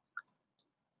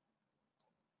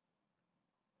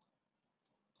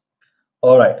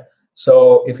 All right.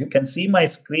 So if you can see my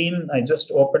screen, I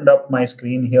just opened up my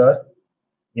screen here.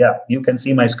 Yeah, you can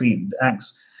see my screen.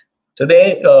 Thanks.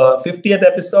 Today, 50th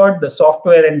episode, the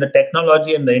software and the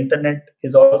technology and the internet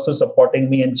is also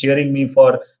supporting me and cheering me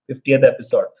for 50th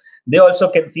episode. They also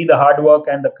can see the hard work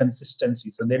and the consistency,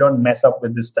 so they don't mess up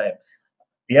with this time.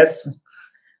 Yes.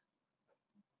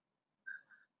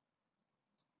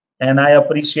 And I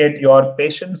appreciate your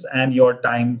patience and your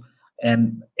time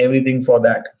and everything for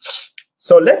that.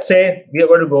 So let's say we are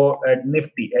going to go at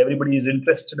Nifty. Everybody is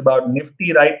interested about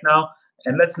Nifty right now.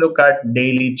 And let's look at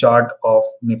daily chart of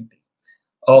Nifty.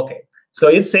 Okay. So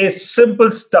it says simple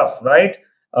stuff, right?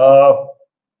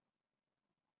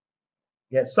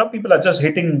 Yes, some people are just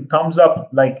hitting thumbs up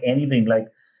like anything. Like,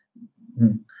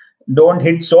 don't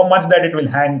hit so much that it will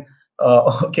hang.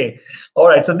 Okay. All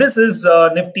right. So this is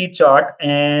Nifty chart.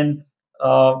 And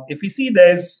if you see,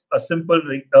 there's a simple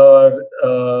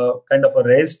kind of a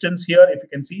resistance here, if you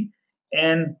can see.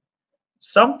 And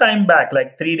some time back,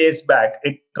 like 3 days back,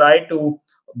 it tried to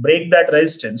break that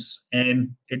resistance.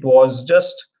 And it was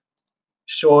just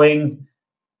showing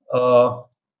kind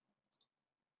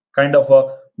of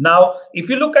a... Now, if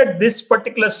you look at this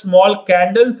particular small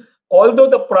candle, although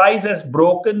the price has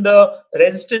broken the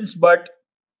resistance, but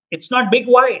it's not big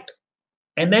white.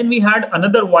 And then we had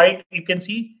another white, you can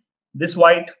see this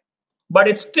white, but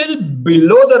it's still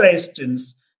below the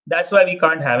resistance. That's why we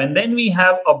can't have. And then we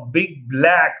have a big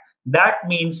black. That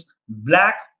means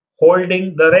black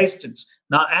holding the resistance.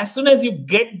 Now, as soon as you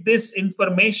get this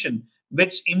information,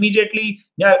 which immediately,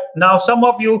 now some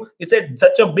of you, you said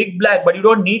such a big black, but you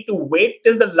don't need to wait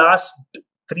till the last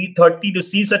 3:30 to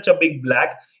see such a big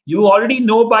black. You already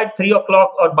know by 3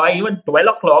 o'clock or by even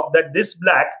 12 o'clock that this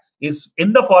black is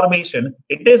in the formation.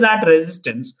 It is at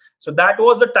resistance. So that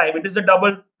was the time. It is a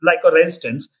double like a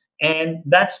resistance. And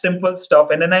that's simple stuff.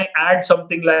 And then I add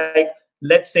something like,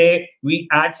 let's say we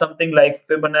add something like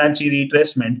Fibonacci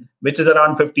retracement, which is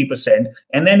around 50%.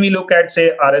 And then we look at,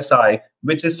 say, RSI,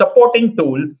 which is supporting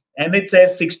tool, and it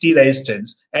says 60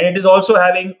 resistance. And it is also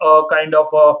having a kind of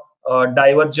a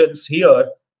divergence here.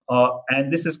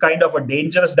 And this is kind of a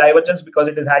dangerous divergence because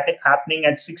it is happening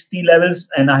at 60 levels.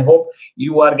 And I hope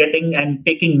you are getting and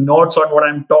taking notes on what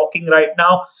I'm talking right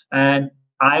now. And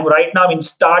I'm right now in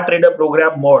Star Trader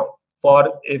program mode.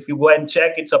 For if you go and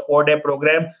check, it's a 4-day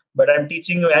program, but I'm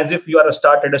teaching you as if you are a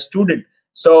Star Trader student.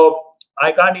 So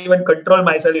I can't even control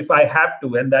myself if I have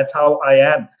to, and that's how I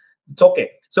am. It's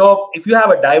okay. So if you have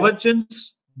a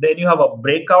divergence, then you have a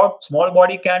breakout, small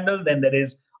body candle, then there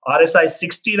is RSI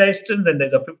 60 resistance, then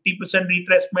there's a 50%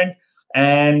 retracement,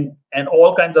 and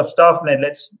all kinds of stuff. And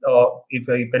let's if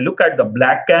I look at the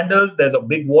black candles, there's a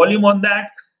big volume on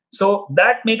that. So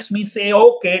that makes me say,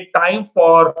 okay, time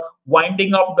for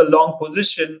winding up the long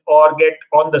position or get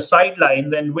on the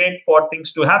sidelines and wait for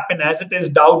things to happen. As it is,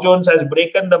 Dow Jones has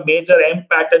broken the major M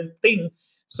pattern thing.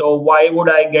 So why would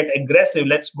I get aggressive?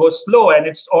 Let's go slow. And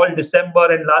it's all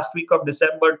December and last week of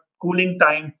December, cooling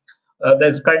time.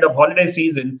 There's kind of holiday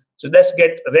season. So let's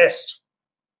get rest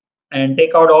and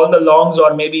take out all the longs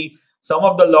or maybe some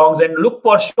of the longs and look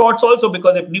for shorts also,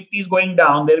 because if Nifty is going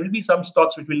down, there will be some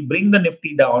stocks which will bring the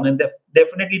Nifty down, and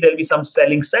definitely there will be some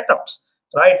selling setups,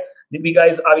 right? Are you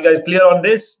guys clear on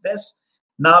this? Yes.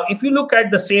 Now, if you look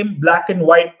at the same black and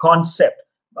white concept,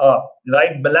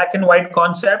 right? Black and white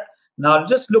concept. Now,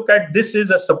 just look at this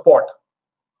is a support.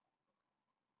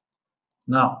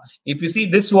 Now, if you see,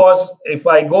 this was, if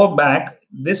I go back,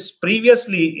 this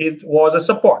previously it was a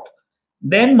support.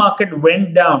 Then market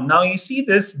went down. Now you see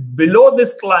this below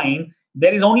this line,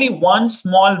 there is only one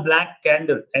small black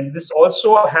candle. And this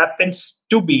also happens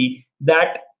to be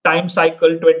that time cycle,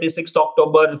 26th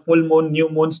October, full moon, new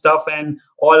moon stuff, and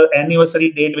all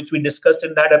anniversary date, which we discussed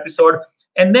in that episode.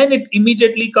 And then it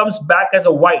immediately comes back as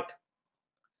a white.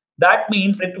 That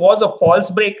means it was a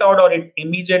false breakout, or it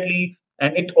immediately,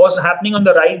 and it was happening on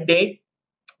the right day,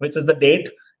 which is the date,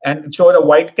 and it showed a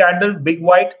white candle, big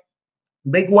white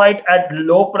at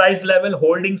low price level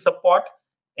holding support.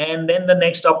 And then the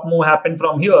next up move happened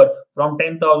from here, from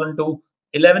 10,000 to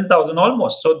 11,000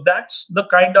 almost. So that's the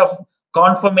kind of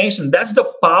confirmation. That's the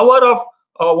power of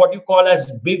what you call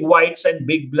as big whites and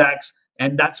big blacks.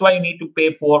 And that's why you need to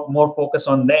pay for more focus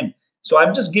on them. So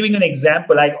I'm just giving an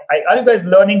example. Are you guys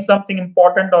learning something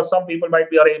important? Or some people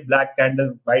might be, "Arey, black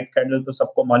candle, white candle, to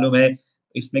sabko malum hai.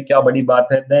 Isme kya badi baat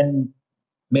hai?" Then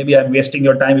maybe I'm wasting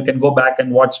your time. You can go back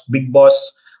and watch Big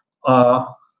Boss.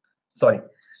 Sorry.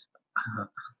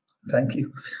 Thank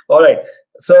you. All right.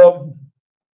 So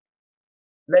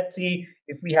let's see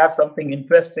if we have something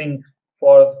interesting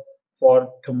for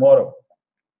tomorrow.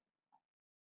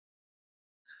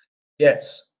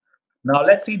 Yes. Now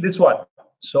let's see this one.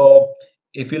 So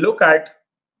if you look at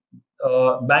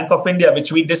Bank of India,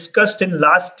 which we discussed in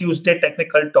last Tuesday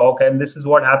technical talk, and this is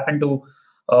what happened to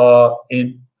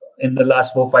in the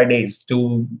last 4-5 days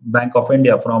to Bank of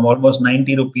India, from almost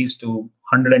 90 rupees to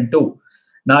 102.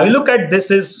 Now you look at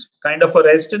this is kind of a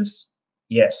resistance.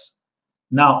 Yes.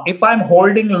 Now, if I'm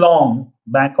holding long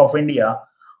Bank of India,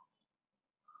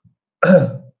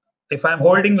 if I'm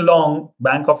holding long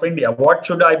Bank of India, what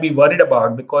should I be worried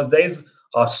about? Because there is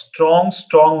a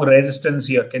strong resistance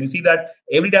here. Can you see that?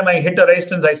 Every time I hit a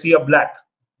resistance, I see a black.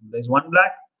 There's one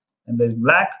black, and there's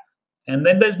black, and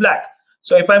then there's black.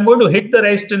 So if I'm going to hit the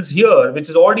resistance here, which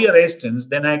is already a resistance,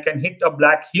 then I can hit a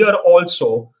black here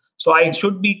also. So I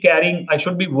should be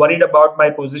worried about my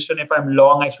position. If I'm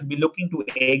long, I should be looking to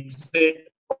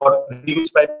exit or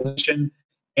reduce my position.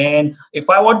 And if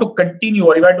I want to continue,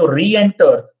 or if I want to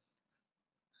re-enter,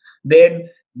 then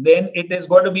it is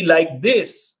going to be like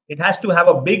this. It has to have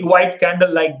a big white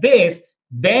candle like this.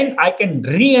 Then I can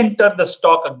re-enter the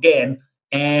stock again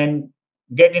and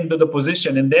get into the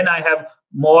position. And then I have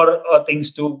more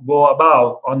things to go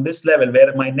about on this level,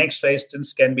 where my next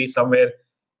resistance can be somewhere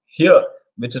here,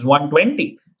 which is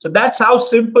 120. So that's how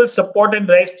simple support and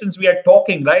resistance we are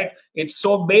talking, right? It's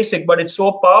so basic, but it's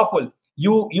so powerful.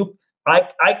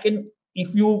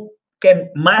 If you can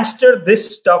master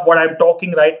this stuff, what I'm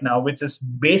talking right now, which is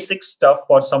basic stuff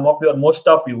for some of you or most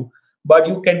of you, but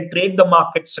you can trade the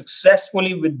market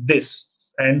successfully with this.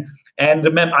 And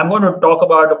remember, I'm going to talk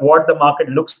about what the market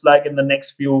looks like in the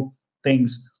next few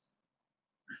things.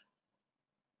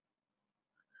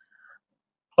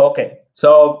 Okay,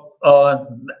 so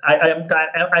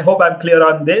I hope I'm clear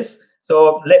on this.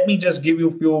 So let me just give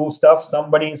you few stuff.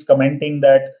 Somebody is commenting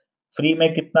that free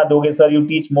mein kitna doge, sir? You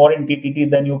teach more in TTT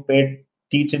than you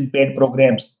teach in paid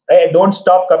programs. Hey, don't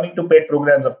stop coming to paid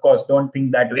programs, of course. Don't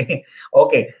think that way.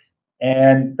 Okay,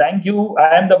 and thank you.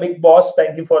 I am the big boss.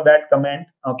 Thank you for that comment.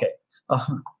 Okay.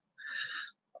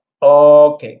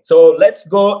 Okay, so let's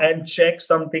go and check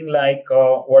something like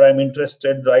what I'm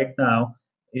interested right now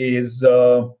is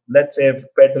let's say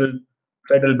Federal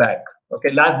Bank.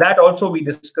 Okay, that also we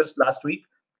discussed last week,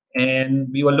 and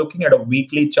we were looking at a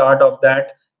weekly chart of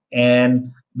that,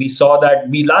 and we saw that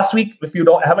last week. If you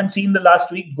haven't seen the last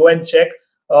week, go and check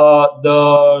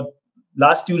the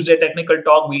last Tuesday technical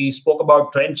talk. We spoke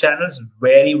about trend channels,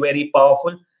 very, very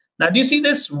powerful. Now, do you see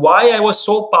this? Why I was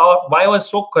so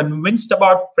convinced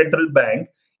about Federal Bank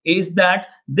is that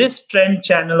this trend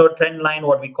channel or trend line,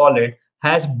 what we call it,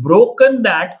 has broken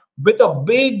that with a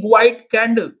big white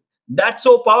candle. That's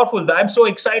so powerful. I'm so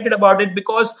excited about it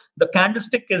because the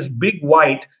candlestick is big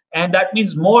white, and that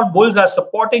means more bulls are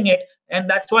supporting it, and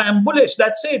that's why I'm bullish.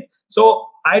 That's it. So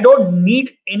I don't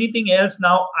need anything else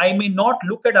now. I may not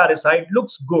look at RSI. It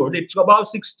looks good. It's above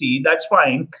 60. That's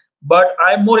fine. But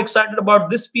I'm more excited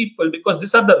about these people because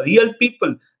these are the real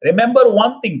people. Remember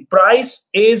one thing, price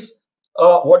is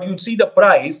what you see, the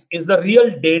price is the real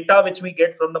data which we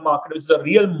get from the market. It's the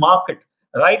real market,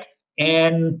 right?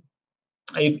 And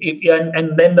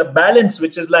and then the balance,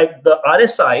 which is like the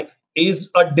RSI,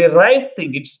 is a derived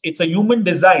thing. It's a human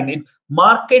design.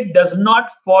 Market does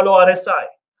not follow RSI.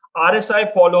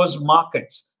 RSI follows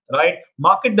markets, right?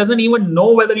 Market doesn't even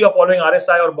know whether you're following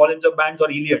RSI or Bollinger Bands or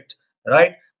Elliott,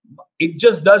 right? It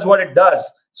just does what it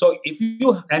does. So if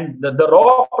you, and the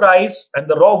raw price and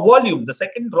the raw volume, the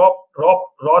second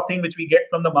raw thing which we get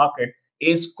from the market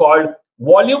is called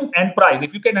volume and price.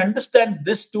 If you can understand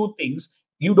these two things,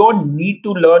 you don't need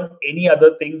to learn any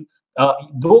other thing.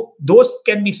 Though those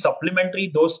can be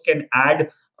supplementary, those can add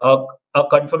a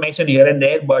confirmation here and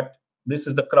there, but this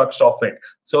is the crux of it.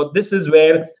 So this is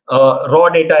where raw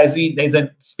data, there's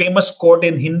a famous quote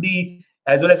in Hindi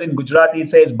as well as in Gujarati. It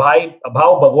says bhai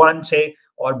bhav bhagwan che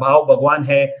or bhav bhagwan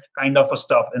hai, kind of a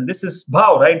stuff. And this is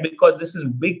bhav, right? Because this is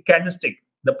big candlestick.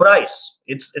 The price,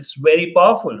 it's very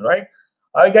powerful, right?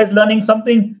 Are you guys learning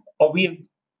something? Or we?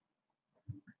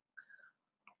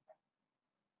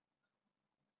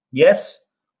 Yes.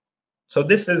 So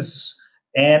this is,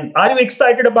 and are you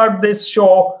excited about this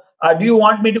show? Do you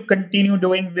want me to continue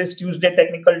doing this Tuesday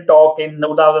technical talk in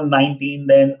 2019?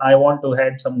 Then I want to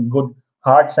have some good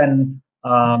hearts and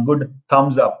good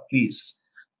thumbs up, please.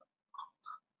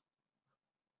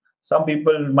 Some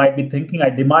people might be thinking I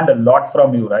demand a lot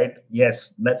from you, right?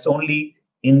 Yes, that's only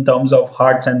in terms of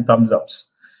hearts and thumbs ups.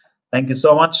 Thank you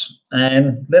so much.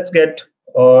 And let's get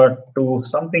to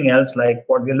something else, like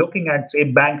what we're looking at, say,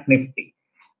 Bank Nifty.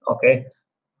 Okay,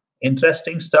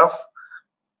 interesting stuff.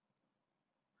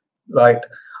 Right.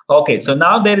 Okay, so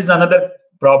now there is another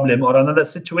problem or another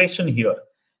situation here.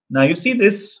 Now you see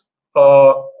this,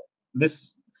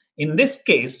 in this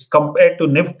case, compared to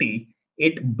Nifty,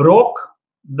 it broke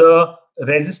the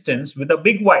resistance with a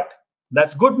big white.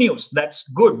 That's good news. That's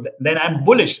good. Then I'm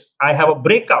bullish. I have a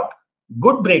breakout,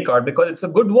 good breakout, because it's a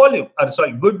good volume,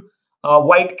 good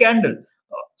white candle.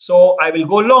 So I will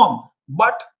go long,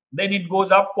 but then it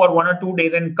goes up for 1 or 2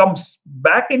 days and comes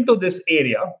back into this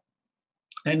area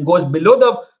and goes below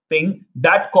the thing.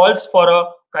 That calls for a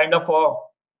kind of a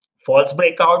false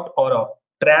breakout or a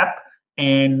trap,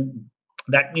 and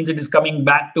that means it is coming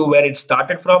back to where it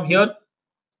started from here,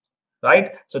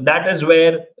 right? So that is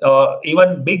where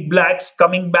even big blacks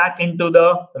coming back into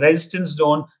the resistance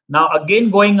zone. Now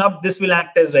again going up, this will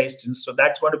act as resistance, so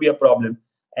that's going to be a problem.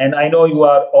 And I know you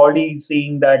are already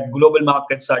seeing that global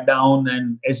markets are down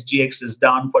and SGX is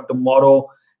down for tomorrow,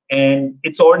 and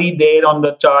it's already there on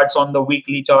the charts, on the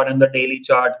weekly chart and the daily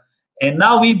chart. And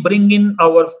now we bring in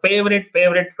our favorite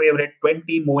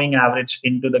 20 moving average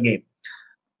into the game.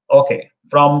 Okay,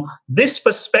 from this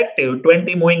perspective,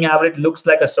 20 moving average looks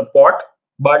like a support,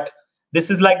 but this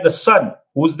is like the sun,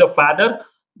 who's the father,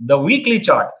 the weekly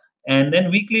chart. And then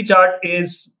weekly chart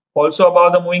is also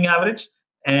above the moving average.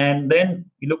 And then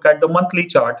you look at the monthly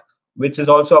chart, which is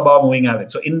also above moving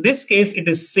average. So in this case, it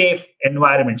is safe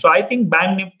environment. So I think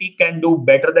Bank Nifty can do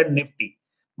better than Nifty.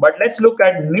 But let's look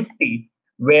at Nifty,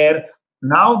 where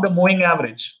now the moving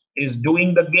average is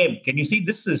doing the game. Can you see?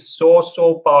 This is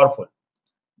so powerful.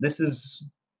 This is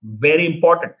very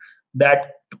important.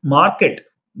 That market,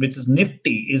 which is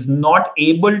Nifty, is not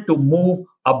able to move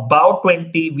above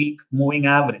 20-week moving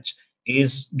average,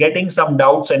 is getting some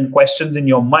doubts and questions in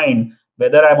your mind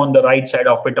whether I'm on the right side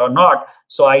of it or not.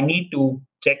 So I need to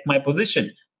check my position.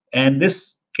 And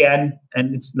this and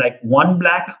it's like one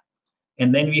black,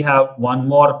 and then we have one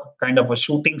more kind of a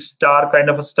shooting star kind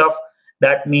of a stuff.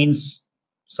 That means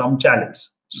some challenge,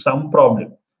 some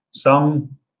problem,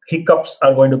 some hiccups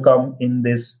are going to come in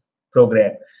this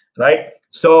program, right?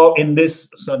 So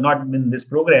not in this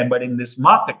program, but in this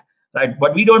market, right?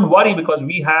 But we don't worry, because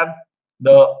we have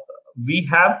the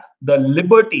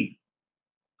liberty,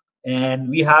 and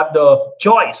we have the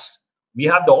choice, we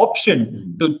have the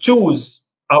option to choose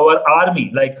our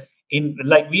army.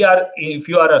 If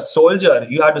you are a soldier,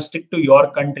 you have to stick to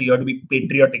your country, you have to be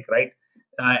patriotic, right?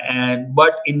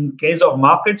 But in case of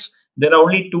markets, there are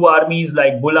only two armies,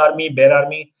 like bull army, bear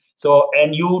army. So,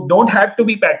 and you don't have to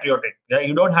be patriotic, right?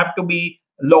 You don't have to be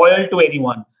loyal to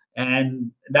anyone,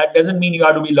 and that doesn't mean you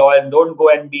have to be loyal. Don't go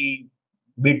and be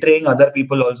betraying other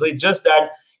people also. It's just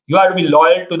that you have to be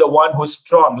loyal to the one who's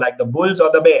strong, like the bulls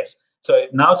or the bears. So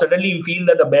now suddenly you feel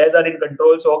that the bears are in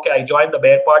control. So, okay, I join the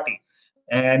bear party.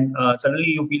 And suddenly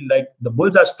you feel like the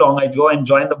bulls are strong. I go and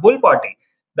join the bull party.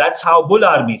 That's how bull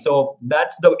army. So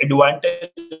that's the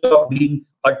advantage of being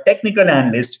a technical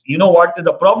analyst. You know what?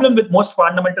 The problem with most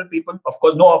fundamental people, of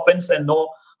course, no offense and no,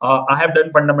 I have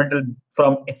done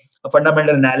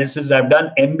fundamental analysis. I've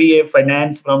done MBA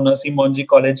finance from Nasim Monji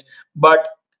College, but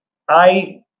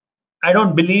I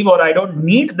don't believe, or I don't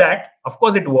need that. Of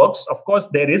course, it works. Of course,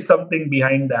 there is something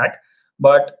behind that,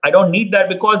 but I don't need that,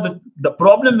 because the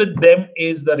problem with them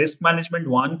is the risk management,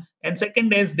 one. And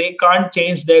second is they can't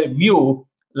change their view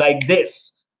like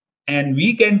this. And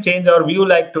we can change our view,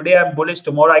 like today I'm bullish,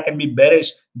 tomorrow I can be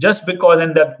bearish, just because,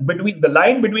 and the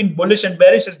line between bullish and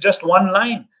bearish is just one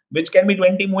line, which can be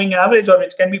 20 moving average, or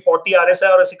which can be 40 RSI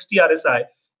or a 60 RSI.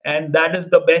 And that is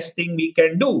the best thing we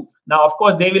can do. Now, of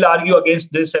course, they will argue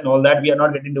against this and all that. We are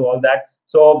not getting into all that.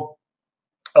 So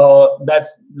that's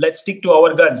let's stick to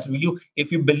our guns.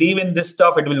 If you believe in this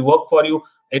stuff, it will work for you.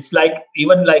 It's like,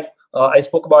 even like I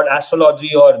spoke about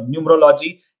astrology or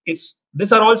numerology. It's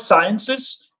These are all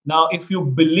sciences. Now, if you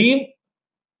believe,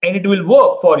 and it will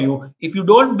work for you. If you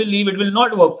don't believe, it will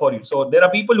not work for you. So there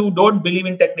are people who don't believe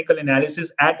in technical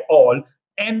analysis at all,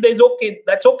 and that's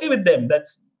okay with them.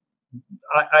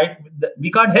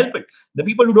 We can't help it. The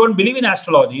people who don't believe in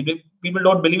astrology, the people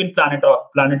don't believe in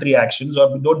planetary actions,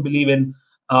 or don't believe in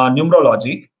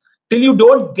numerology, till you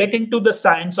don't get into the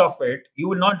science of it, you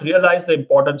will not realize the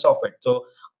importance of it. So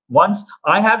once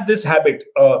I have this habit,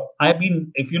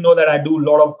 if you know that I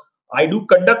do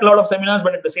conduct a lot of seminars,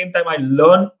 but at the same time, I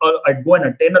go and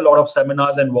attend a lot of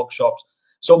seminars and workshops.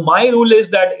 So my rule is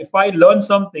that if I learn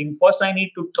something, first I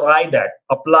need to try that,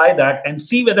 apply that, and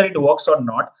see whether it works or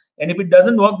not. And if it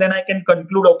doesn't work, then I can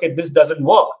conclude, okay, this doesn't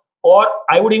work. Or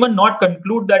I would even not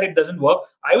conclude that it doesn't work.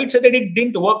 I would say that it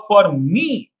didn't work for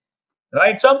me,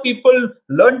 right? Some people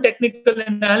learn technical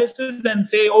analysis and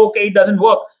say, okay, it doesn't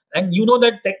work. And you know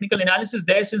that technical analysis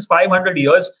there since 500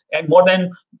 years, and more than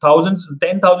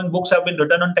 10,000 books have been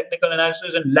written on technical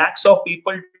analysis, and lakhs of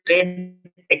people trade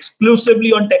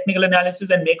exclusively on technical analysis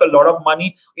and make a lot of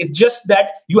money. It's just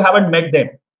that you haven't met them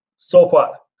so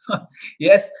far.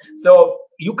 Yes. So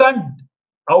you can't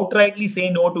outrightly say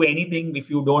no to anything if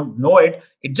you don't know it.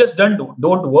 It just don't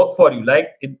work for you.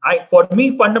 Like for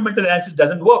me, fundamental analysis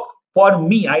doesn't work. For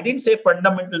me, I didn't say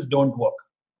fundamentals don't work.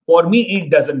 For me, it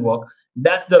doesn't work.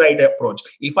 That's the right approach.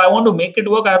 If I want to make it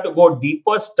work, I have to go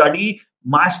deeper, study,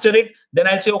 master it. Then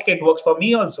I'll say, okay, it works for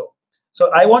me also.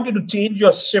 So I want you to change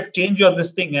your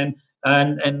this thing,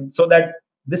 and so that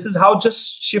this is how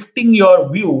just shifting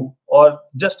your view or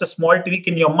just a small tweak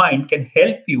in your mind can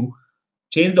help you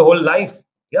change the whole life.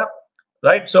 Yeah,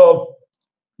 right. So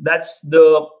that's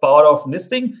the power of this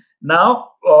thing.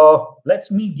 Now, let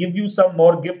me give you some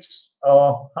more gifts.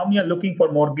 How many are looking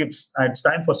for more gifts? It's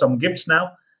time for some gifts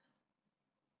now.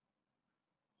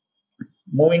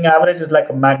 Moving average is like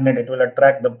a magnet. It will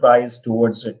attract the prize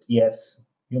towards it. Yes.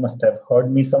 You must have heard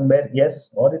me somewhere. Yes,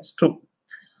 or it's true.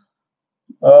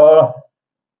 I'm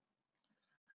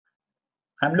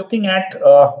looking at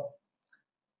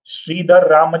Sridhar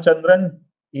Ramachandran.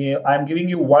 I'm giving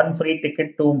you one free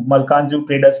ticket to Malkanju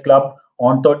Traders Club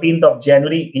on 13th of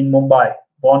January in Mumbai,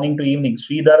 morning to evening.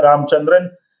 Sridhar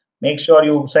Ramachandran, make sure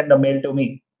you send a mail to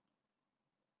me.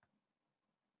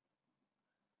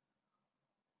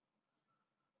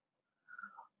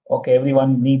 Okay,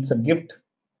 everyone needs a gift.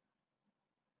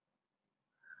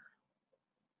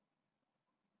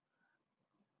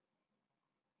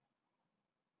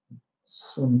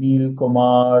 Sunil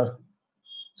Kumar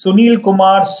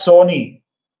Soni.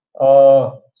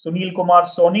 Sunil Kumar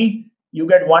Soni, you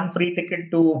get one free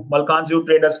ticket to Malkanju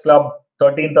Traders Club,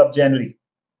 13th of January.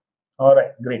 All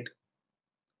right, great.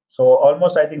 So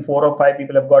almost, I think 4 or 5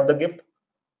 people have got the gift.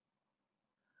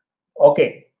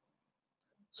 Okay.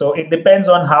 So it depends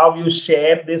on how you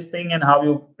share this thing and how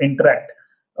you interact.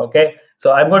 Okay.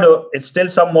 So it's still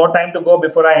some more time to go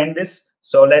before I end this.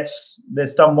 So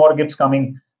there's some more gifts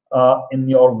coming in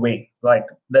your way. Right.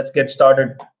 Let's get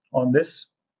started on this.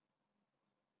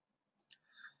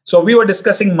 So we were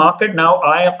discussing market. Now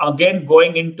I am again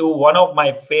going into one of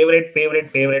my favorite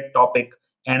topic.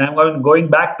 And I'm going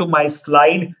back to my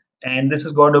slide. And this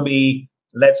is going to be,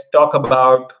 let's talk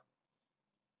about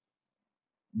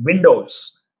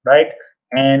Windows, right?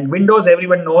 And Windows,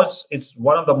 everyone knows, it's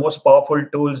one of the most powerful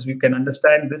tools you can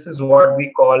understand. This is what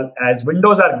we call as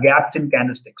Windows are gaps in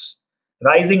candlesticks.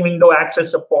 Rising window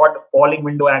access support, falling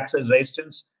window access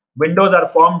resistance. Windows are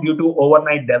formed due to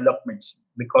overnight developments,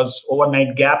 because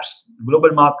overnight gaps, global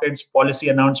markets, policy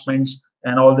announcements,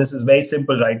 and all this is very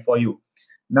simple, right, for you.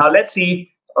 Now let's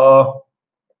see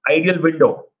ideal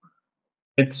window.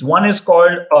 One is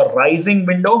called a rising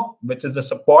window, which is the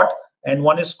support, and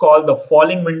one is called the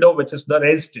falling window, which is the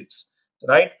resistance,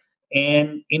 right?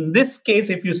 And in this case,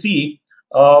 if you see,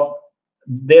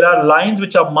 there are lines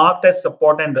which are marked as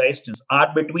support and resistance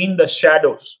are between the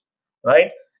shadows,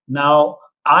 right? Now,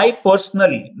 I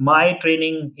personally, my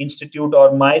training institute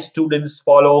or my students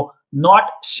follow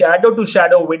not shadow to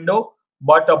shadow window,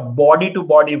 but a body to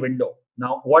body window.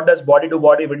 Now, what does body to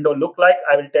body window look like?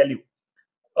 I will tell you,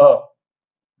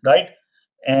 right?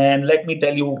 And let me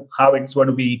tell you how it's going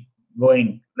to be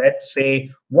going. Let's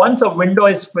say once a window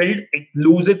is filled, it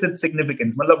loses its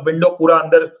significance. Matlab window pura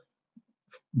andar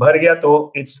bhar gaya,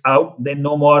 to it's out. Then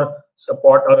no more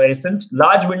support or resistance.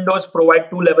 Large windows provide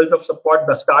 2 levels of support: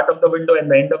 the start of the window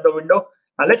and the end of the window.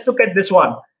 Now let's look at this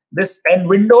one. This, and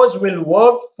windows will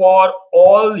work for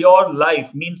all your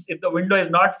life. Means if the window is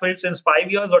not filled since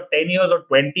 5 years or 10 years or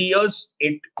 20 years,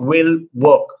 it will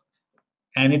work,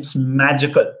 and it's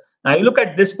magical. Now you look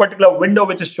at this particular window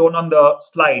which is shown on the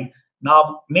slide.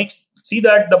 Now see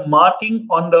that the marking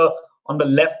on the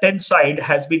left hand side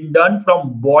has been done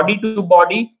from body to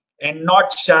body and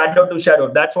not shadow to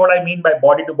shadow. That's what I mean by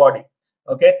body to body.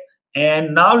 Okay.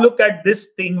 And now look at this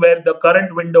thing where the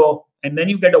current window, and then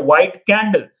you get a white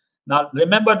candle. Now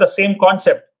remember the same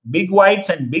concept: big whites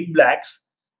and big blacks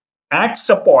at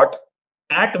support,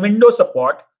 at window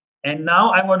support. And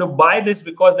now I'm going to buy this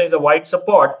because there's a wide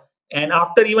support. And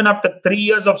even after 3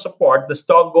 years of support, the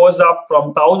stock goes up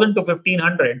from 1,000 to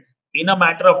 1,500 in a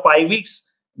matter of 5 weeks.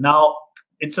 Now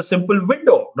it's a simple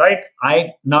window, right?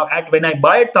 When I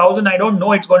buy 1,000, I don't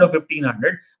know it's going to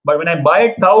 1,500. But when I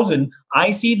buy 1,000,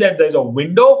 I see that there's a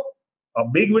window, a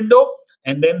big window,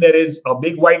 and then there is a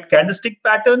big white candlestick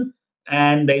pattern,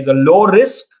 and there is a low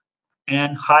risk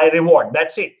and high reward.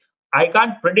 That's it. I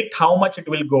can't predict how much it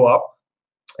will go up.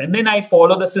 And then I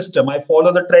follow the system. I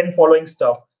follow the trend following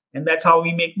stuff. And that's how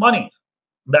we make money.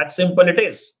 That simple it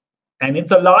is. And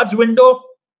it's a large window.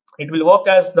 It will work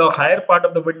as the higher part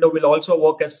of the window will also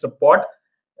work as support,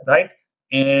 right?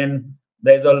 And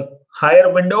there's a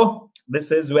higher window.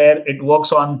 This is where it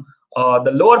works on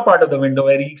the lower part of the window,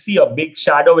 where you see a big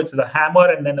shadow, which is a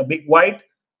hammer, and then a big white,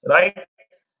 right?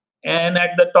 And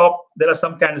at the top, there are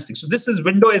some candlesticks. So this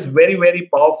window is very, very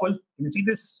powerful. You see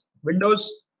this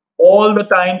windows all the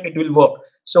time, it will work.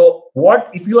 So what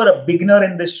if you are a beginner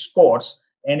in this course,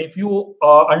 and if you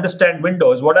understand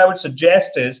windows, what I would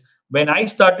suggest is, when I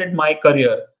started my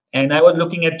career and I was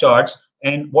looking at charts,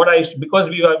 and because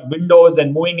we have windows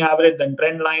and moving average and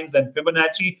trend lines and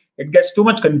Fibonacci, it gets too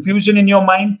much confusion in your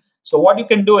mind. So what you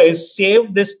can do is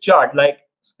save this chart. Like,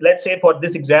 let's say for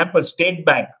this example, State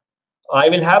Bank. I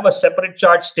will have a separate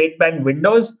chart: State Bank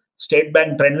windows, State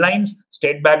Bank trend lines,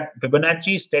 State Bank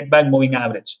Fibonacci, State Bank moving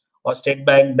average, or State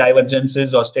Bank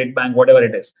divergences, or State Bank whatever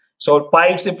it is. So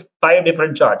five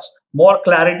different charts. More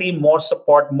clarity, more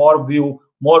support, more view,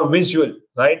 more visual,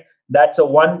 right? That's a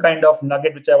one kind of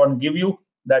nugget which I want to give you,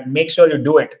 that make sure you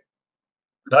do it,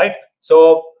 right?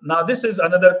 So now this is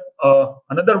another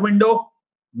window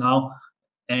now,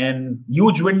 and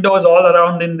huge windows all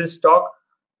around in this stock.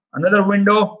 Another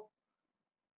window.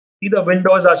 See, the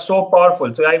windows are so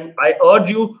powerful. So I urge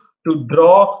you to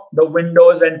draw the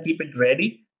windows and keep it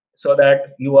ready so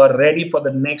that you are ready for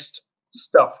the next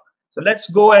stuff. So let's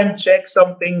go and check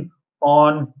something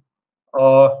on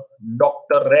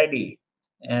Dr. Reddy.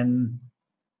 And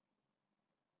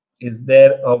is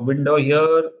there a window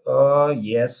here?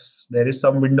 Yes, there is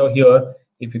some window here.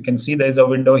 If you can see, there is a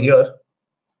window here.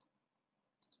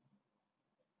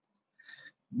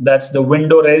 That's the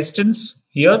window resistance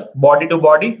here, body to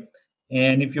body.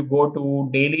 And if you go to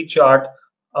daily chart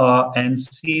and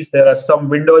see, there are some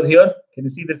windows here. Can you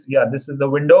see this? Yeah, this is the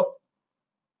window.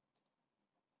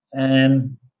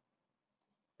 And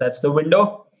that's the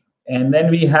window. And then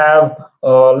we have,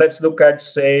 let's look at,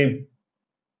 say,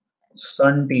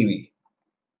 Sun TV.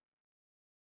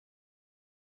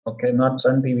 Okay, not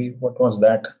Sun TV. What was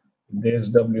that? There's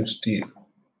W Steve.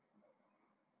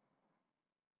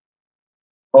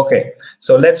 Okay,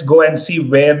 so let's go and see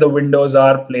where the windows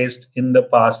are placed in the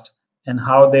past and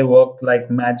how they work like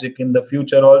magic in the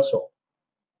future also.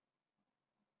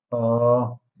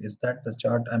 Is that the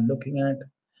chart I'm looking at?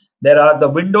 There are the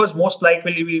windows, most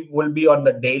likely will be on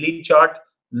the daily chart,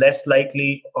 less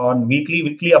likely on weekly.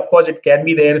 Weekly, of course, it can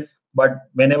be there, but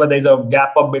whenever there's a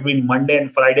gap up between Monday and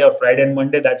Friday, or Friday and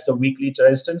Monday, that's the weekly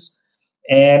resistance.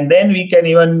 And then we can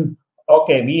even,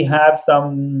 okay, we have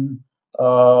some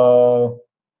more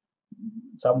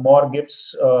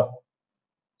gifts.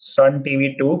 Sun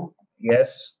TV 2.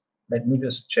 Yes, let me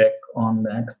just check on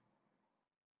that.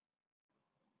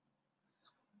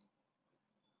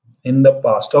 In the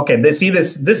past. Okay, they see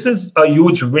this. This is a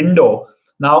huge window.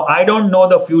 Now, I don't know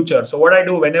the future. So what I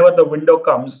do, whenever the window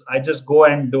comes, I just go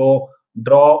and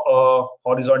draw a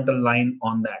horizontal line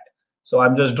on that. So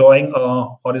I'm just drawing a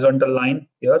horizontal line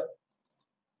here.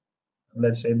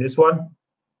 Let's say this one.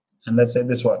 And let's say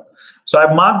this one. So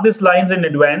I've marked these lines in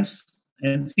advance,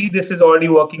 and see, this is already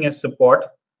working as support.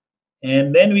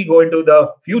 And then we go into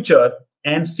the future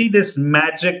and see this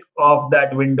magic of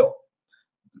that window.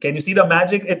 Can you see the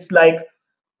magic? It's like,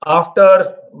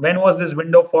 after, when was this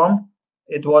window formed?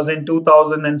 It was in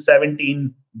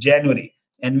 2017 January,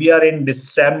 and we are in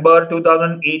December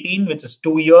 2018, which is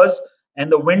 2 years,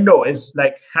 and the window is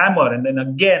like hammer, and then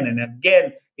again and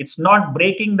again. It's not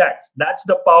breaking that. That's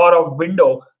the power of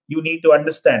window. You need to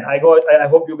understand. I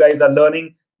hope you guys are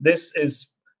learning. This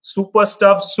is super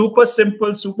stuff, super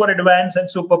simple, super advanced, and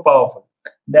super powerful.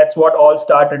 That's what All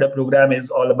Started a Program is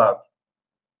all about.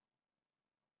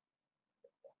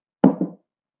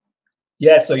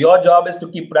 Yes, so your job is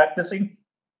to keep practicing.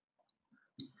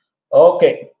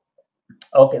 Okay.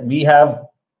 Okay, we have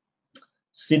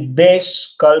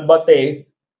Siddesh Kalbate.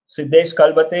 Siddesh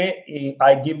Kalbate,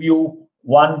 I give you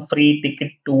one free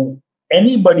ticket to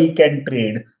Anybody Can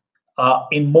Trade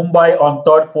in Mumbai on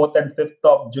 3rd, 4th, and 5th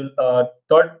of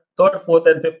 3rd, 4th,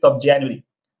 and 5th of January.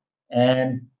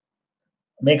 And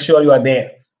make sure you are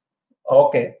there.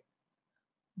 Okay.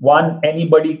 One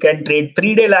Anybody Can Trade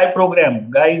 3-day live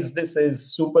program. Guys, this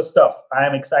is super stuff. I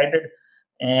am excited.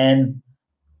 And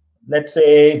let's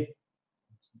say,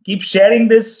 keep sharing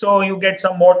this so you get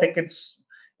some more tickets.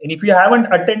 And if you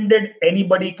haven't attended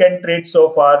Anybody Can Trade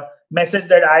so far, message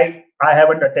that I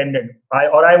haven't attended.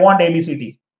 I want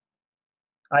ABCT.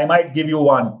 I might give you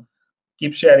one.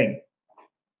 Keep sharing.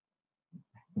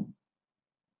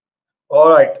 All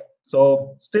right.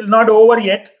 So still not over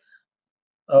yet.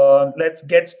 Let's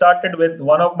get started with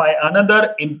one of my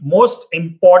most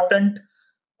important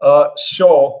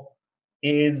show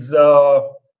is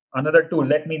another tool.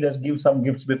 Let me just give some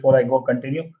gifts before I go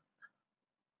continue.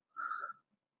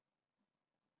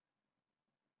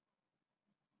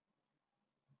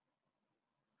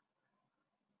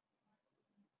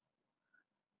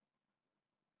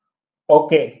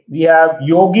 Okay, we have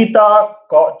Yogita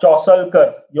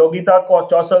Chausalkar. Yogita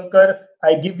Chausalkar,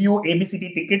 I give you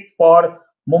ABCT ticket for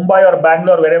Mumbai or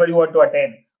Bangalore, wherever you want to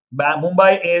attend.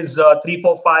 Mumbai is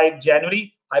 3-4-5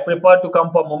 January. I prefer to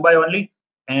come for Mumbai only.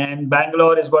 And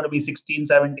Bangalore is going to be 15,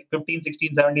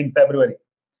 16, 17 February.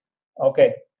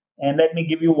 Okay, and let me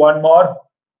give you one more.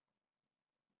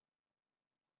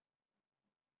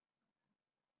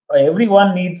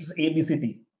 Everyone needs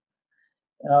ABCT.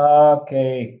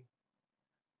 Okay.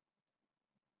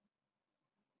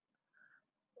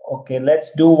 Okay,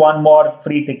 let's do one more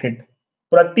free ticket.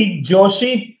 Pratik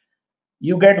Joshi,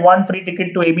 you get one free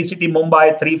ticket to ABCT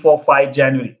Mumbai 3-4-5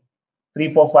 January.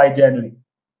 3-4-5 January.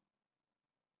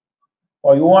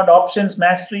 Or you want options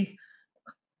mastery?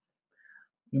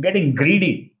 You're getting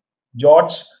greedy,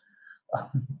 George.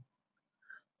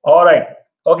 All right.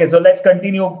 Okay, so let's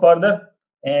continue further.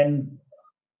 And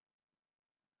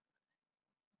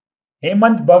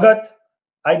Hemant Bhagat,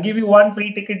 I give you one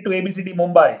free ticket to ABCT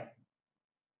Mumbai.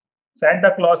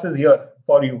 Santa Claus is here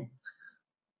for you.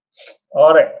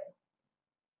 All right.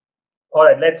 All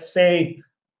right, let's say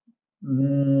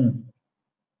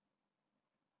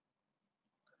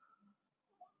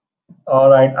all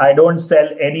right, I don't sell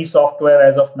any software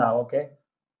as of now, okay?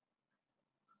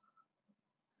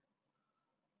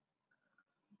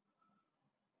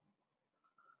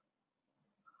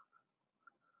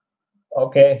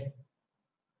 Okay.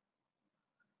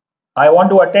 I want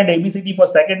to attend ABCT for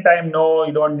second time. No,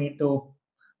 you don't need to.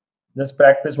 Just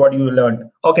practice what you learned.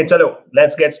 Okay, chalo,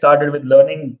 let's get started with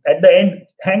learning. At the end,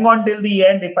 hang on till the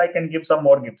end if I can give some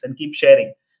more gifts and keep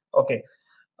sharing. Okay.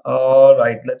 All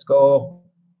right, let's go.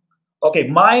 Okay,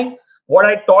 what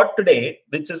I taught today,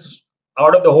 which is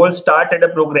out of the whole start at a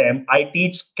program, I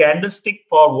teach candlestick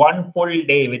for one full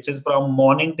day, which is from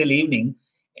morning till evening.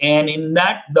 And in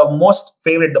that, the most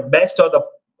favorite, the best, or the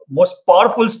most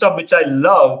powerful stuff which I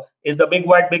love is the big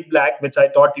white, big black, which I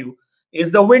taught you,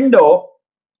 is the window,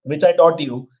 which I taught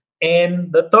you.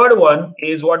 And the third one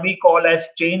is what we call as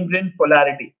change in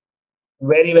polarity.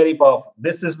 Very, very powerful.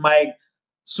 This is my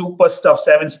super stuff,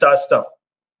 7-star stuff.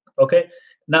 Okay.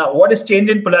 Now, what is change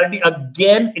in polarity?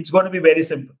 Again, it's going to be very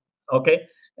simple. Okay.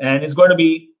 And it's going to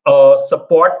be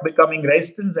support becoming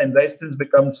resistance and resistance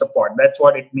becomes support. That's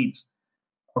what it means.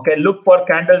 Okay. Look for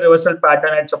candle reversal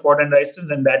pattern at support and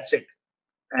resistance, and that's it.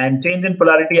 And change in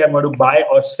polarity, I'm going to buy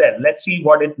or sell. Let's see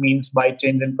what it means by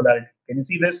change in polarity. Can you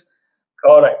see this?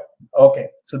 All right. Okay.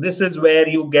 So this is where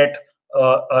you get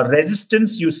a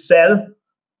resistance, you sell,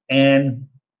 and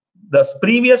the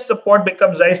previous support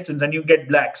becomes resistance and you get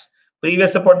blacks.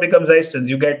 Previous support becomes resistance,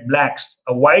 you get blacks.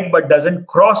 A white but doesn't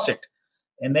cross it.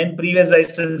 And then previous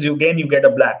resistance, you get a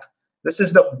black. This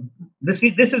is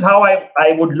how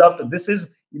I would love to. This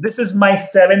is my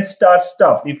 7-star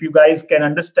stuff. If you guys can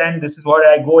understand, this is what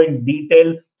I go in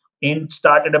detail in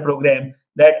started a program,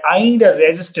 that I need a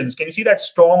resistance. Can you see that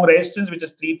strong resistance, which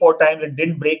is 3-4 times, it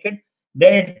didn't break it?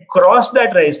 Then it crossed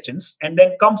that resistance and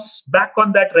then comes back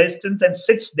on that resistance and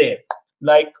sits there.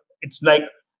 It's like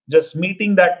just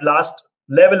meeting that last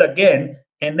level again,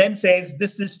 and then says,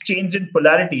 this is change in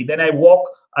polarity. Then I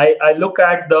look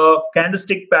at the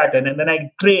candlestick pattern and then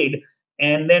I trade,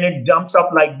 and then it jumps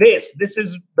up like this. This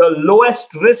is the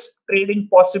lowest risk trading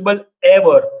possible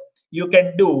ever. you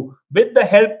can do with the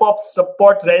help of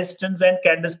support, resistance, and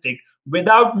candlestick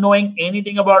without knowing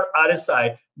anything about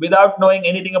RSI, without knowing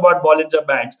anything about Bollinger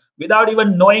Bands, without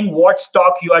even knowing what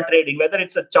stock you are trading, whether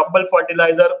it's a Chambal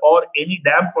fertilizer or any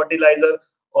damn fertilizer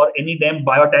or any damn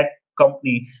biotech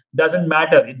company, doesn't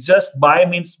matter. It's just buy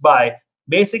means buy.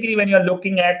 Basically, when you're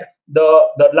looking at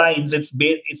the lines, it's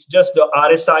just the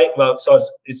RSI. Well, so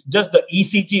it's just the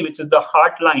ECG, which is the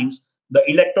heart lines, the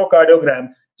electrocardiogram.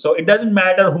 So it doesn't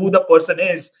matter who the person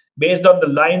is. Based on the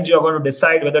lines, you're going to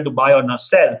decide whether to buy or not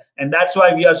sell. And that's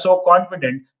why we are so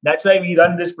confident. That's why we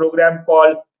run this program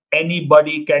called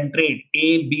Anybody Can Trade,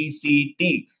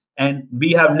 ABCT. And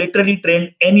we have literally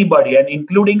trained anybody, and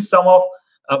including some of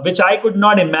which I could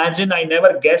not imagine. I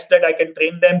never guessed that I can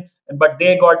train them, but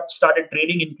they got started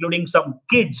trading, including some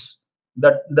kids.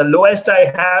 The lowest I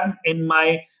have in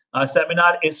my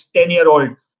seminar is 10-year-old.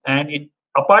 And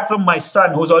apart from my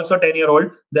son, who's also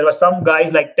 10-year-old, there were some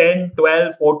guys like 10,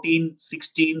 12, 14,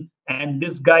 16. And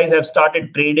these guys have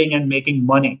started trading and making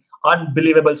money.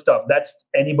 Unbelievable stuff. That's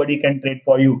Anybody Can Trade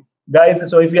for you. Guys,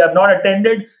 so if you have not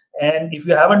attended and if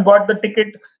you haven't bought the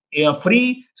ticket,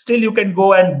 free, still you can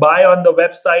go and buy on the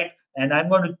website. And I'm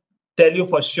going to tell you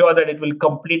for sure that it will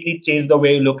completely change the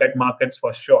way you look at markets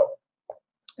for sure.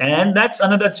 And that's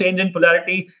another change in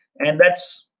polarity. And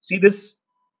that's, see, this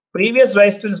previous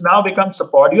resistance now becomes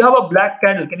support. You have a black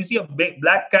candle. Can you see a big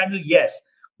black candle? Yes.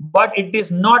 But it is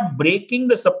not breaking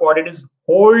the support. It is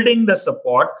holding the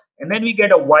support. And then we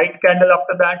get a white candle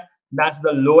after that. That's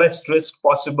the lowest risk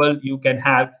possible you can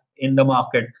have in the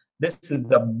market. This is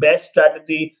the best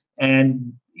strategy.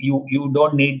 And you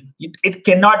don't need it. It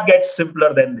cannot get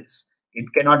simpler than this. It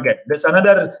cannot get. There's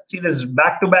another, see, there's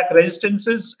back-to-back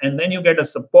resistances, and then you get a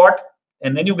support,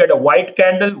 and then you get a white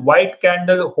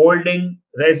candle holding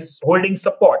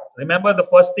support. Remember the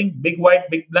first thing, big white,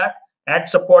 big black, at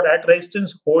support, at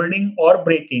resistance, holding or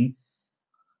breaking.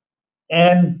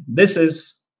 And this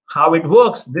is how it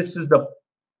works. This is the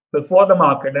before the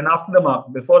market and after the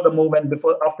market, before the move and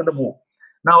after the move.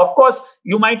 Now, of course,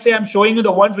 you might say I'm showing you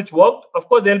the ones which worked. Of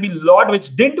course, there'll be a lot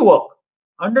which didn't work,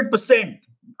 100%.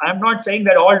 I'm not saying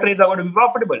that all trades are going to be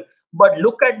profitable, but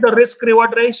look at the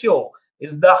risk-reward ratio.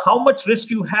 Is the how much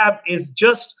risk you have is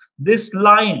just this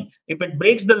line. If it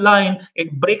breaks the line,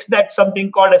 it breaks that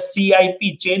something called a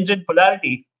CIP, change in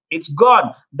polarity. It's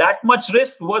gone. That much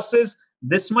risk versus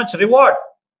this much reward.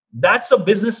 That's a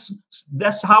business.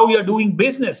 That's how you're doing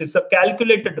business. It's a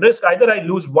calculated risk. Either I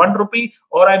lose 1 rupee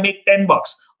or I make 10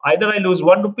 bucks. Either I lose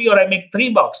 1 rupee or I make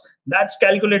 3 bucks. That's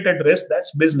calculated risk.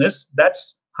 That's business.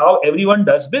 That's how everyone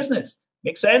does business.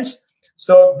 Make sense?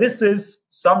 So this is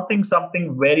something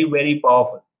very, very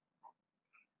powerful.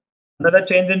 Another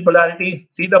change in polarity.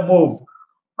 See the move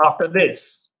after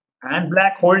this. And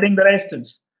black holding the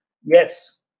resistance.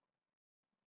 Yes.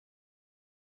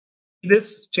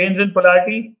 This change in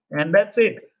polarity, and that's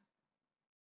it.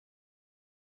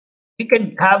 You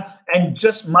can have, and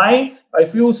just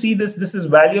if you see this is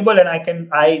valuable, and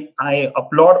I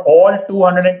applaud all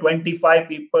 225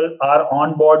 people are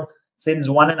on board since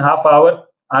 1.5 hours.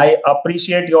 I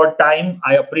appreciate your time.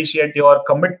 I appreciate your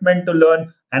commitment to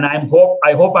learn, and I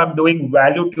hope I'm doing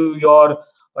value to your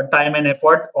time and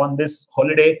effort on this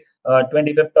holiday,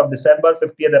 25th of December,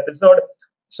 50th episode.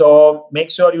 So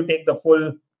make sure you take the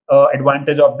full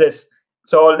advantage of this.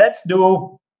 So let's do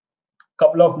a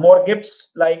couple of more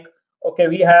gifts. Like, okay,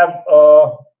 we have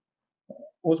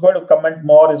who's going to comment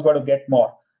more is going to get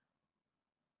more.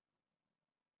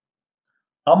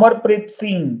 Amarpreet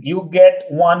Singh, you get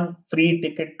 1 free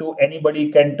ticket to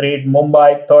Anybody Can Trade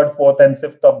Mumbai, 3rd, 4th, and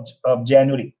 5th of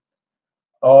January.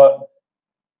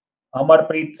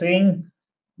 Amarpreet Singh,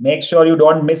 make sure you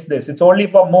don't miss this. It's only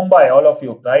for Mumbai, all of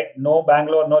you, right? No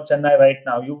Bangalore, no Chennai right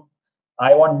now.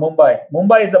 I want Mumbai.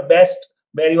 Mumbai is the best,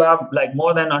 where you have like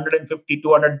more than 150,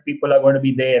 200 people are going to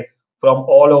be there from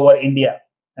all over India,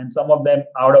 and some of them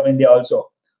out of India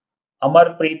also.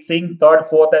 Amarpreet Singh, 3rd,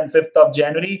 4th, and 5th of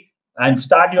January. And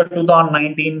start your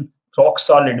 2019 rock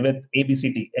solid with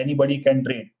ABCT. Anybody Can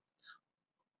Trade.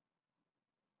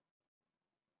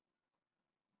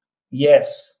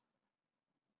 Yes.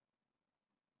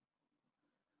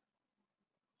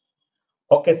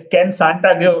 Okay, can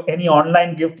Santa give any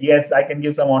online gift? Yes, I can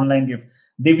give some online gift.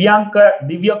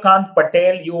 Divyakant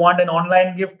Patel, you want an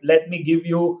online gift? Let me give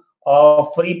you a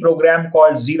free program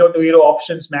called 0 to Hero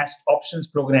Options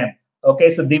Program.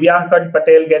 Okay, so Divyakant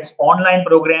Patel gets online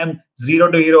program, 0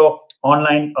 to Hero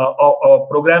online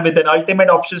program with an ultimate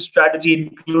options strategy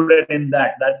included in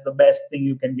that. That's the best thing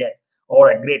you can get. All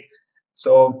right, great.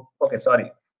 So, okay,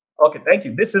 sorry. Okay, thank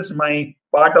you. This is my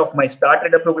part of my Start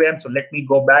Trader program. So let me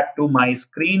go back to my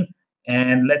screen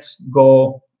and let's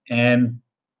go and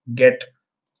get,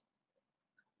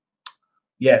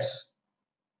 yes.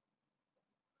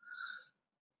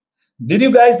 Did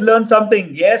you guys learn something?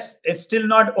 Yes, it's still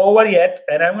not over yet,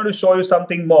 and I'm going to show you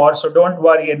something more. So don't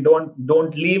worry and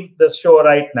don't leave the show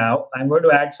right now. I'm going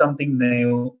to add something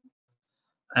new.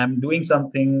 I'm doing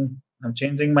something. I'm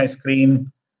changing my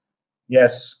screen.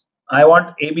 Yes, I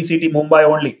want ABCT Mumbai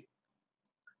only.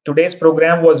 Today's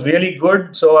program was really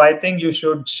good, so I think you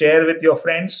should share with your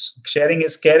friends. Sharing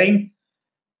is caring.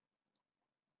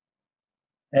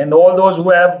 And all those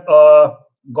who have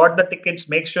got the tickets,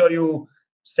 make sure you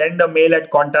send a mail at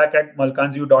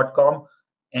contact@malkanzu.com.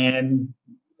 And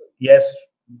yes,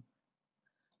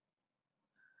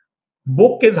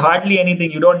 book is hardly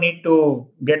anything. You don't need to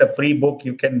get a free book.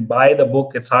 You can buy the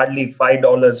book. It's hardly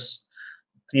 $5,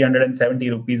 370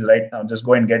 rupees right now. Just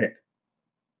go and get it.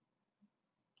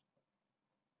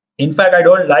 In fact, I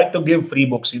don't like to give free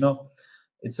books.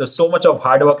 It's just so much of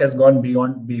hard work has gone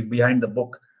behind the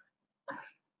book.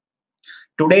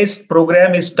 Today's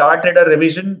program is started a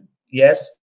revision.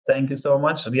 Yes, thank you so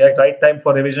much. We are right time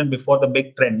for revision before the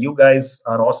big trend. You guys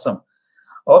are awesome.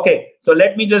 Okay, so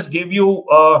let me just give you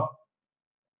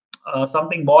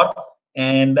something more,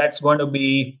 and that's going to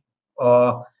be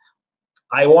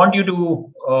I want you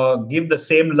to give the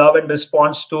same love and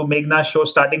response to Meghna's show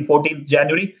starting 14th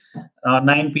January,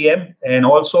 9 p.m. And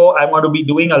also, I'm going to be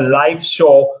doing a live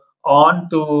show on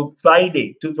to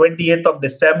Friday, to 28th of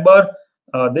December,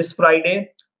 this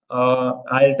Friday.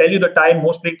 I'll tell you the time.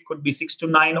 Mostly it could be 6 to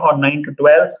 9 or 9 to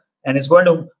 12. And it's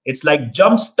like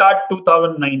Jumpstart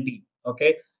 2019.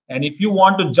 Okay. And if you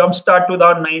want to Jumpstart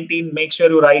 2019, make sure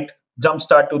you write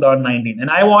Jumpstart 2019. And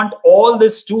I want all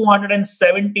these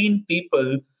 217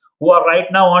 people who are right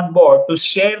now on board to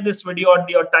share this video on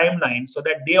your timeline so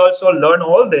that they also learn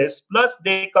all this. Plus,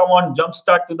 they come on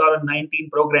Jumpstart 2019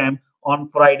 program on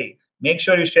Friday. Make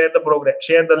sure you share the program,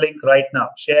 share the link right now.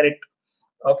 Share it.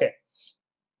 Okay.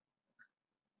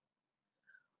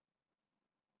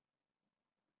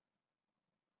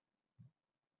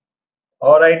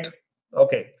 All right.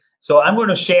 Okay. So I'm going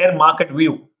to share market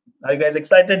view. Are you guys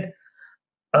excited?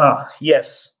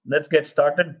 Yes. Let's get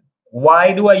started.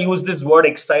 Why do I use this word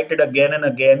excited again and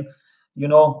again?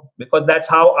 Because that's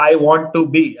how I want to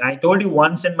be. I told you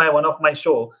once in one of my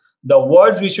show, the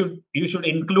words you should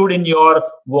include in your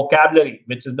vocabulary,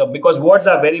 because words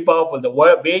are very powerful. The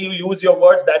way you use your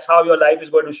words, that's how your life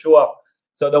is going to show up.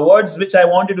 So the words which I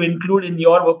wanted to include in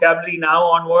your vocabulary now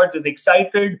onwards is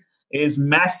excited, is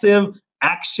massive,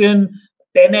 action,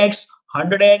 10x,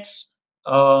 100x,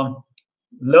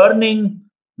 learning,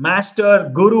 master,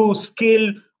 guru,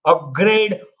 skill,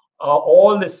 upgrade,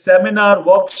 all the seminar,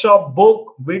 workshop,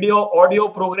 book, video, audio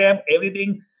program,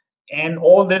 everything. And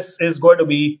all this is going to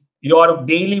be your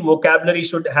daily vocabulary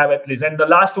should have at least. And the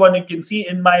last one you can see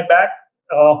in my back,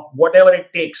 whatever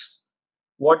it takes.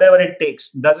 Whatever it takes.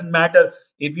 Doesn't matter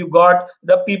if you got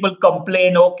the people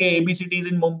complain, okay, ABCT is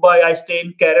in Mumbai, I stay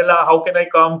in Kerala, how can I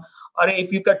come? Or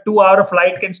if you got 2-hour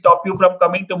flight can stop you from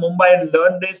coming to Mumbai and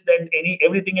learn this, then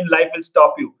everything in life will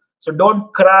stop you. So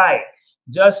don't cry.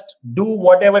 Just do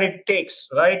whatever it takes,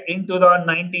 right, in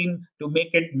 2019 to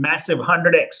make it massive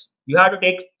 100x. You have to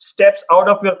take steps out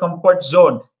of your comfort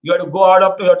zone. You have to go out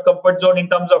of your comfort zone in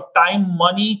terms of time,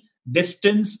 money,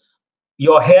 distance,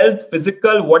 your health,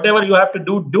 physical, whatever you have to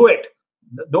do, do it.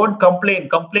 Don't complain.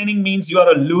 Complaining means you are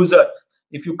a loser.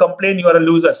 If you complain, you are a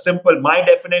loser. Simple. My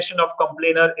definition of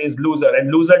complainer is loser.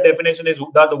 And loser definition is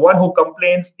that the one who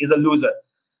complains is a loser.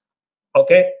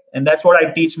 Okay? And that's what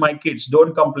I teach my kids.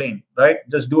 Don't complain, right?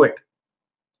 Just do it.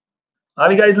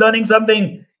 Are you guys learning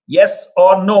something? Yes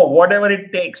or no, whatever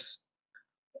it takes.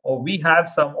 We have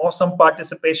some awesome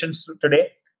participations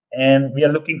today. And we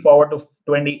are looking forward to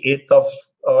 28th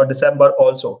of December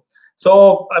also.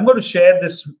 So I'm going to share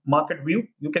this market view.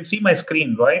 You can see my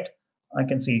screen, right? I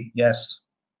can see, yes.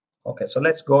 Okay, so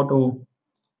let's go to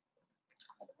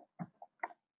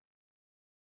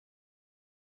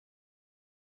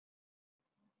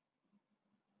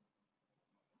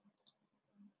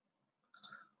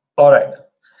all right.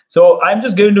 So I'm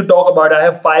just going to talk about, I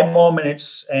have 5 more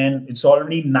minutes and it's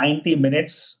already 90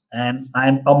 minutes. And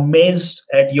I'm amazed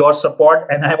at your support.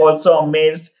 And I'm also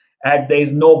amazed at there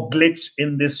is no glitch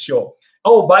in this show.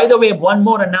 Oh, by the way, one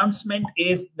more announcement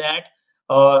is that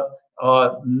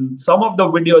some of the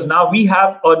videos, now we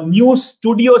have a new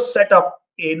studio setup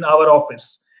in our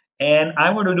office. And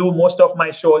I'm going to do most of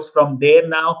my shows from there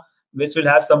now, which will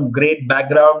have some great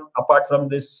background apart from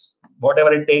this,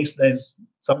 whatever it takes. There's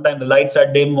sometimes the lights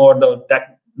are dim or the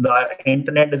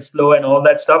internet is slow and all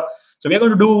that stuff. So we're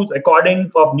going to do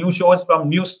recording of new shows from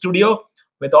new studio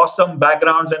with awesome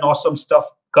backgrounds and awesome stuff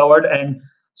covered. And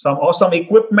some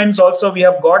equipments also we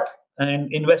have got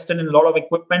and invested in a lot of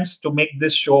equipments to make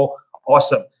this show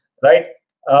awesome, right?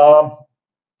 All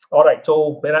right,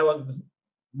 so where I was,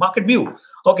 market view.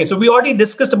 Okay, so we already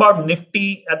discussed about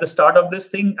Nifty at the start of this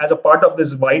thing as a part of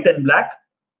this white and black.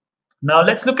 Now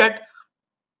let's look at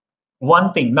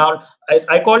one thing. Now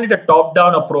I call it a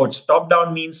top-down approach.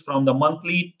 Top-down means from the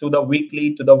monthly to the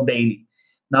weekly to the daily.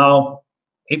 Now,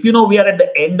 if you know, we are at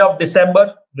the end of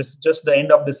December. This is just the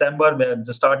end of December. We're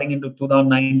just starting into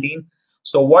 2019.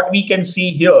 So what we can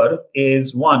see here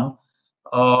is one,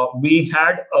 we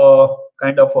had a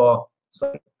kind of a,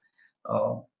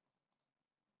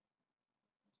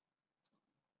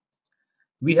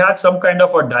 we had some kind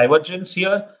of a divergence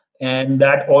here, and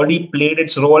that already played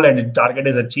its role and its target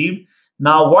is achieved.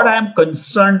 Now, what I am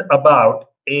concerned about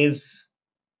is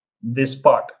this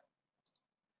part.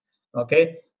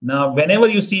 Okay. Now, whenever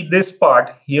you see this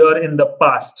part here in the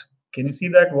past, can you see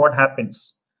that what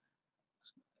happens?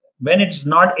 When it's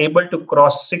not able to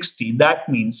cross 60, that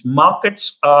means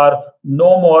markets are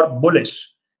no more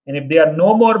bullish. And if they are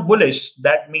no more bullish,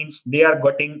 that means they are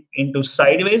getting into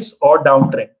sideways or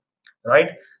downtrend, right?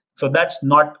 So that's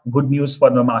not good news for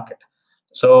the market.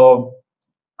 So,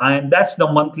 and that's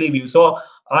the monthly view. So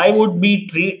I would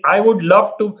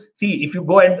love to see if you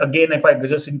go, and again, if I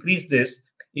just increase this,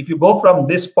 if you go from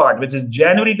this part, which is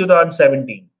January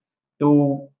 2017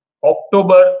 to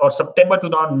October or September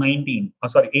 2019,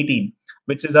 18,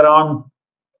 which is around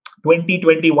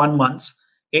 20-21 months,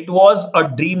 it was a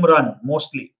dream run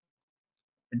mostly.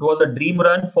 It was a dream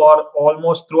run for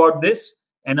almost throughout this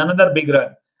and another big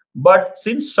run. But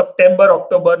since September,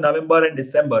 October, November, and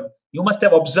December, you must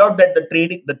have observed that the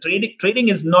trading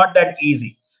is not that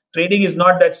easy. Trading is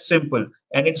not that simple,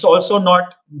 and it's also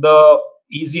not the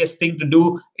easiest thing to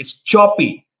do. It's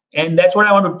choppy, and that's what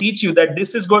I want to teach you. That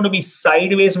this is going to be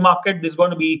sideways market. This is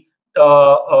going to be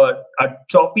a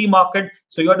choppy market.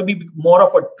 So you have to be more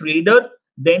of a trader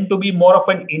than to be more of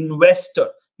an investor.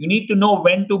 You need to know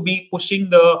when to be pushing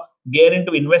the gear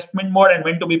into investment mode and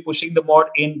when to be pushing the mode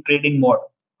in trading mode.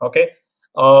 Okay,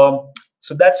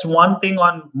 so that's one thing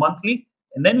on monthly,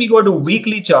 and then we go to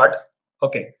weekly chart.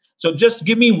 Okay, so just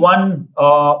give me one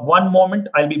moment.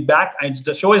 I'll be back.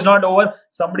 The show is not over.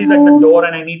 Somebody's at the door,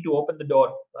 and I need to open the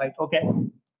door. Right? Okay.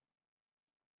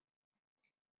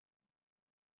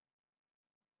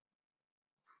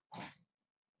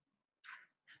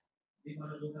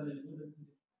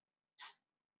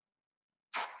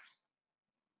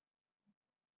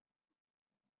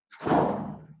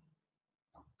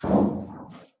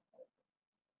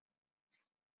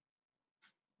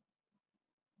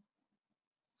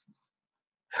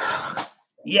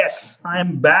 Yes,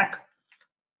 I'm back,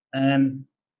 and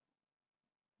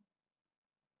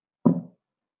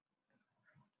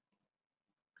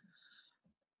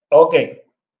okay,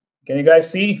 can you guys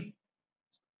see?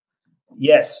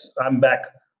 Yes, I'm back.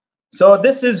 So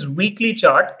this is weekly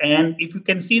chart, and if you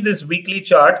can see, this weekly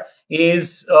chart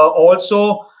is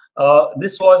also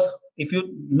this was, if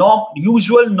you know,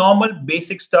 usual normal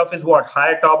basic stuff is what,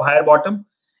 higher top, higher bottom.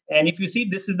 And if you see,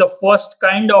 this is the first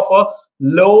kind of a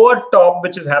lower top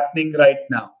which is happening right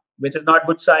now, which is not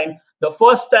good sign. The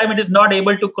first time it is not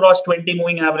able to cross 20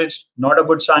 moving average, not a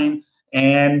good sign.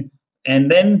 And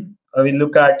then we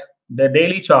look at the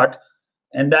daily chart,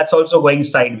 and that's also going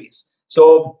sideways.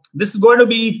 So this is going to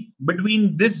be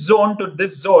between this zone to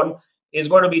this zone is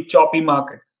going to be choppy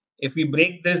market. If we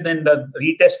break this, then the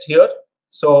retest here.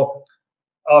 So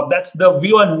that's the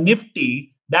view on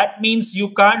Nifty. That means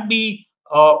you can't be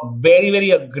very,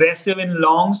 very aggressive in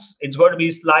longs. It's going to be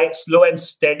slow and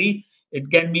steady. It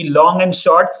can be long and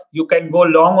short. You can go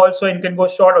long also and can go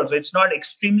short also. It's not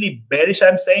extremely bearish,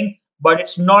 I'm saying, but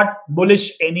it's not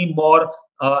bullish anymore.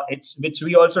 It's which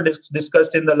we also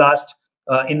discussed in the last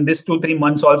in this 2-3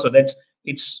 months also.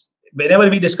 It's whenever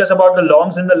we discuss about the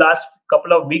longs in the last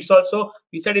couple of weeks also,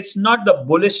 we said it's not the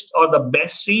bullish or the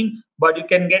best scene, but you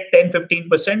can get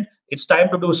 10-15%. It's time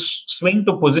to do swing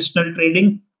to positional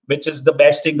trading, which is the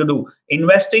best thing to do.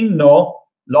 Investing, no.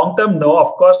 Long term, no.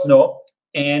 Of course, no.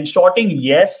 And shorting,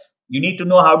 yes. You need to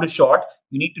know how to short.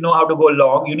 You need to know how to go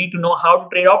long. You need to know how to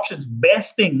trade options.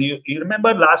 Best thing. You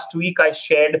remember last week I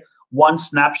shared one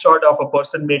snapshot of a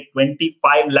person made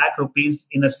 25 lakh rupees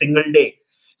in a single day.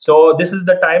 So this is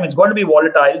the time. It's going to be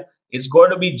volatile. It's going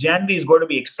to be January. It's going to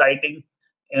be exciting.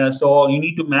 So you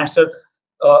need to master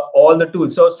all the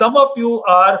tools. So some of you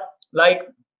are like,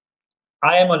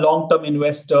 I am a long-term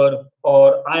investor,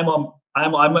 or I'm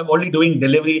only doing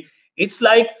delivery. It's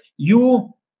like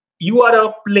you are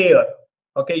a player.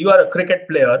 Okay, you are a cricket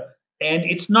player, and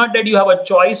it's not that you have a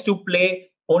choice to play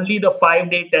only the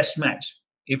 5-day test match.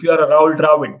 If you are a Rahul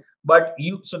Dravid, But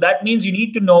so that means you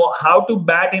need to know how to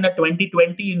bat in a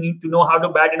 2020. You need to know how to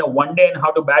bat in a one day and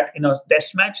how to bat in a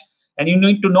test match, and you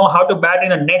need to know how to bat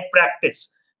in a net practice,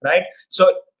 right?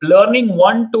 So learning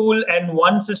one tool and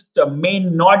one system may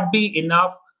not be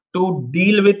enough to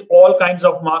deal with all kinds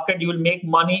of market. You will make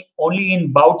money only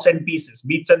in bouts and pieces,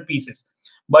 beats and pieces.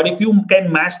 But if you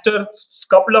can master a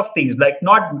couple of things, like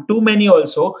not too many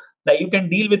also, that you can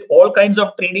deal with all kinds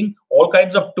of trading, all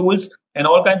kinds of tools, and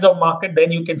all kinds of market,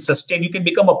 then you can sustain. You can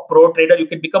become a pro trader. You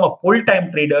can become a full-time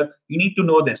trader. You need to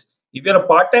know this. If you're a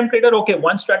part-time trader, okay,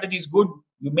 one strategy is good.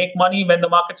 You make money when the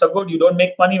markets are good. You don't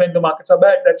make money when the markets are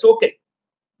bad. That's okay.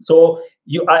 So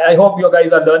I hope you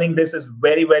guys are learning. This is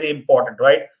very, very important,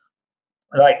 right?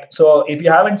 Right. So if you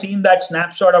haven't seen that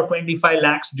snapshot of 25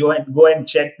 lakhs, go and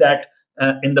check that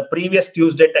in the previous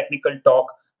Tuesday technical talk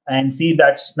and see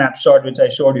that snapshot which I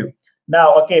showed you.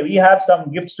 Now, okay, we have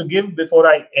some gifts to give before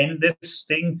I end this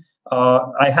thing.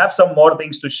 I have some more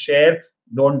things to share.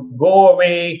 Don't go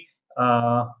away.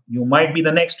 You might be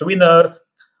the next winner.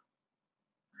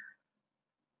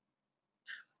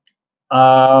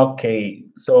 Okay,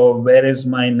 so where is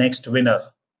my next winner?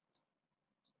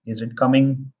 Is it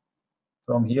coming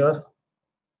from here?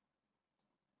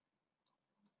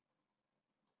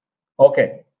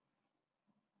 Okay.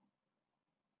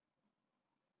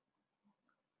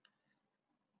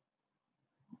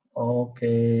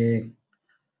 Okay.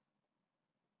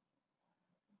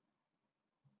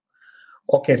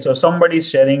 Okay, so somebody's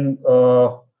sharing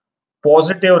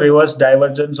positive reverse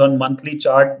divergence on monthly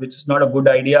chart, which is not a good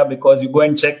idea, because you go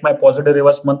and check my positive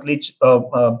reverse monthly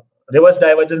reverse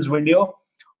divergence video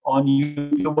on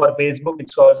YouTube or Facebook.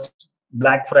 It's called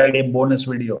Black Friday bonus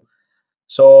video.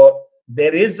 So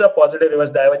there is a positive reverse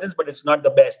divergence, but it's not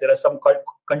the best. There are some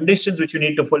conditions which you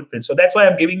need to fulfill. So that's why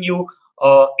I'm giving you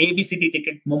ABCT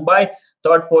ticket Mumbai,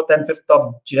 3rd, 4th, and 5th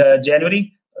of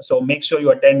January. So make sure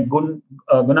you attend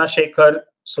Gunashekhar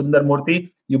Sundar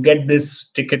Murthy. You get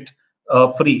this ticket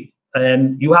free,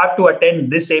 and you have to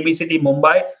attend this ABCT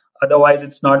Mumbai. Otherwise,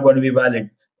 it's not going to be valid.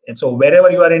 And so wherever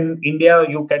you are in India,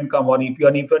 you can come. Or if you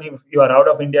are out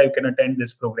of India, you can attend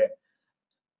this program.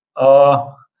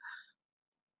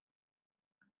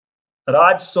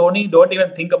 Raj, Sony, don't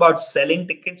even think about selling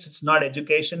tickets. It's not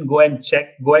education. Go and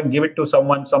check. Go and give it to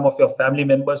someone, some of your family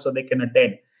members, so they can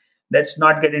attend. Let's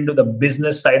not get into the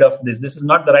business side of this. This is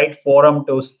not the right forum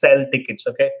to sell tickets,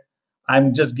 okay?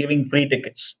 I'm just giving free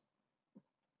tickets.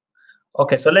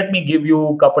 Okay, so let me give you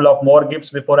a couple of more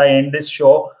gifts before I end this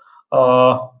show.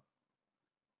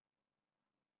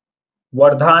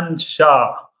 Vardhan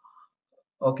Shah.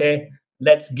 Okay,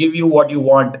 let's give you what you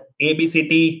want.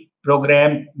 ABCT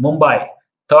program, Mumbai,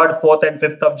 3rd, 4th, and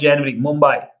 5th of January,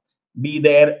 Mumbai. Be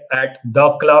there at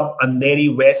the club, Andheri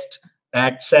West,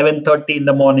 at 7:30 in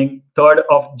the morning, 3rd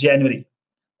of January.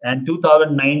 And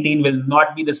 2019 will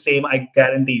not be the same, I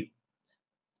guarantee you.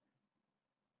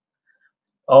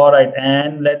 All right,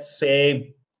 and let's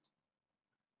say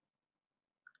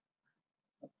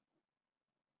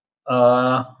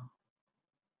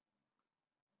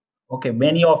okay,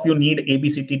 many of you need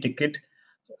ABCT ticket.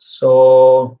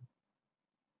 So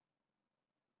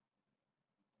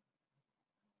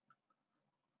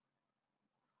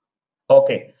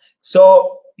okay,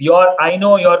 so I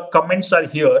know your comments are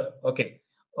here. Okay,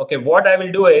 what I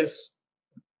will do is,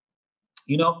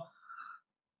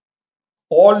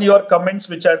 all your comments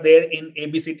which are there in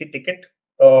ABCT ticket,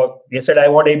 you said I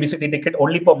want ABCT ticket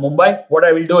only for Mumbai. What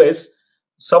I will do is,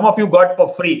 some of you got for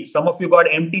free, some of you got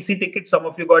MTC ticket, some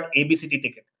of you got ABCT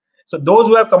ticket. So those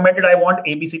who have commented I want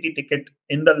ABCT ticket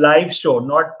in the live show,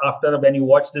 not after when you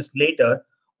watch this later,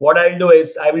 what I will do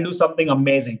is I will do something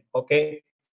amazing, okay?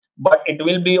 But it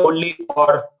will be only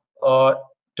for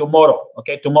tomorrow,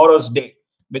 okay? Tomorrow's day,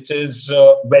 which is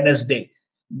Wednesday.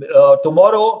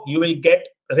 Tomorrow you will get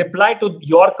reply to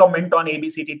your comment on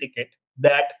ABCT ticket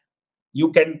that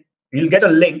you'll get a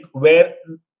link where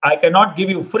I cannot give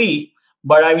you free,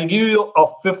 but I will give you a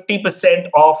 50%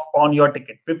 off on your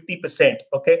ticket, 50%,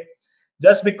 okay?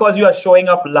 Just because you are showing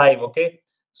up live, okay?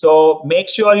 So make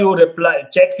sure you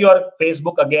check your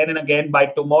Facebook again and again. By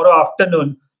tomorrow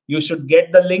afternoon, you should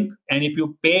get the link. And if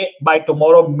you pay by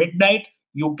tomorrow midnight,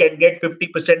 you can get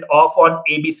 50% off on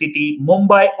ABCT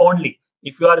Mumbai only.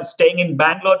 If you are staying in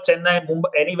Bangalore, Chennai, Mumbai,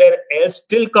 anywhere else,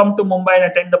 still come to Mumbai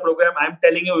and attend the program. I'm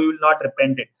telling you, you will not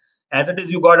repent it. As it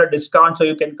is, you got a discount, so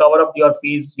you can cover up your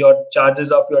fees, your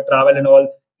charges of your travel and all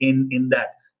in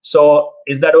that. So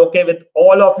is that okay with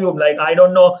all of you? Like, I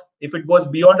don't know if it goes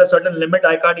beyond a certain limit.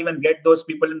 I can't even get those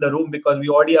people in the room because we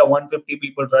already have 150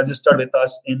 people registered with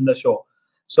us in the show.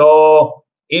 So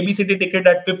ABCT ticket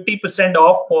at 50%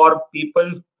 off for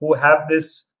people who have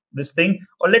this this thing.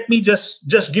 Or let me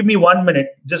just give me 1 minute.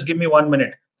 Just give me 1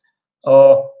 minute.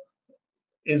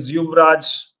 Is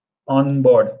Yuvraj on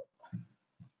board?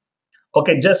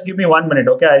 Okay, just give me 1 minute.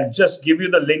 Okay, I'll just give you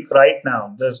the link right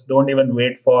now. Just don't even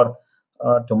wait for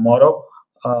tomorrow.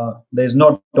 There's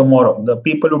no tomorrow. The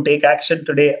people who take action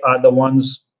today are the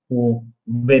ones who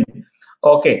win.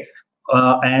 Okay,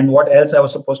 and what else I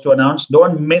was supposed to announce?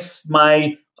 Don't miss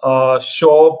my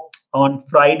show on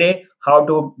Friday, how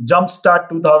to jumpstart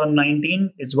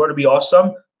 2019. It's going to be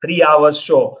awesome. 3 hours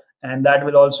show. And that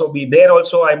will also be there.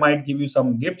 Also, I might give you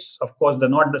some gifts. Of course, they're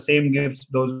not the same gifts,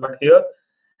 those who are here.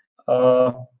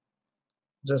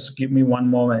 Just give me one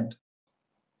moment.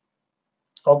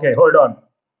 Okay, hold on.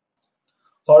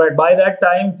 All right, by that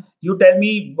time, you tell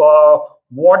me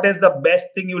what is the best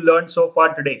thing you learned so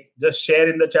far today. Just share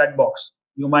in the chat box.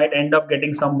 You might end up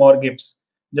getting some more gifts.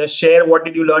 Just share what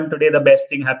did you learn today, the best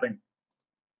thing happened.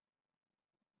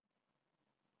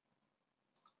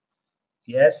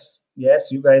 Yes,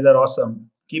 you guys are awesome.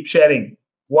 Keep sharing.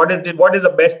 What is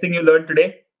the best thing you learned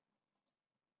today?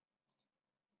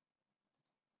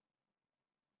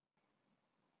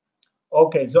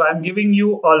 Okay, so I'm giving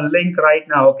you a link right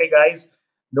now. Okay, guys,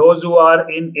 those who are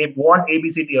want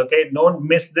ABCT, okay, don't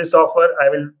miss this offer. I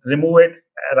will remove it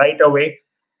right away.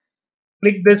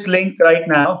 Click this link right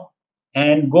now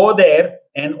and go there.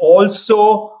 And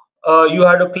also, you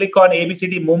have to click on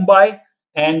ABCT Mumbai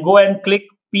and go and click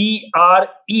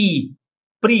PRE,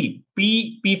 P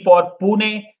for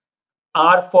Pune,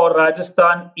 R for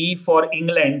Rajasthan, E for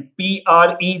England,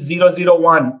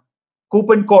 PRE001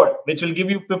 coupon code, which will give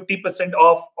you 50%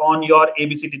 off on your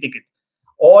ABCT ticket.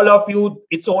 All of you,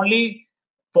 it's only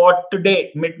for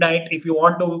today, midnight. If you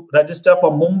want to register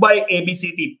for Mumbai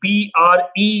ABCT,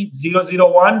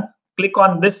 PRE001, click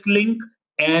on this link,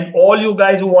 and all you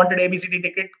guys who wanted ABCT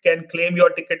ticket can claim your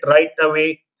ticket right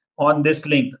away on this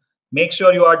link. Make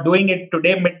sure you are doing it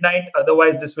today, midnight,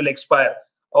 otherwise this will expire.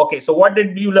 Okay, so what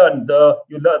did you learn? The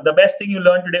best thing you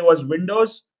learned today was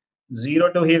Windows,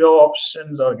 0 to hero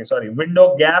options,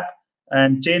 window gap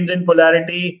and change in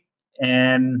polarity,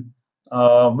 and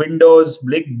Windows,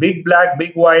 big black,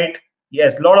 big white.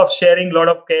 Yes, lot of sharing, lot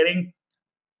of caring.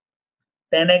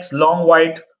 10x long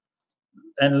white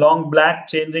and long black,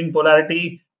 changing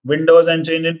polarity, Windows and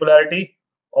change in polarity.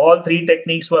 All three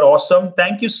techniques were awesome.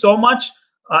 Thank you so much.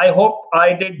 I hope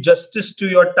I did justice to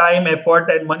your time, effort,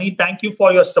 and money. Thank you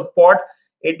for your support.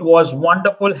 It was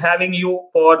wonderful having you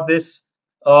for this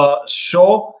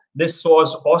show. This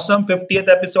was awesome, 50th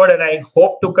episode, and I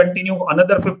hope to continue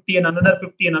another 50 and another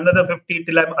 50 and another 50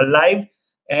 till I'm alive.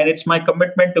 And it's my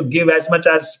commitment to give as much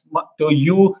as to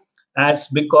you, as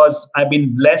because I've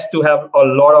been blessed to have a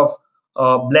lot of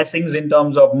blessings in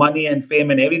terms of money and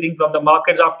fame and everything from the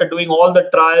markets after doing all the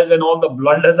trials and all the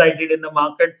blunders I did in the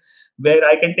market, where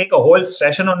I can take a whole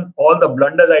session on all the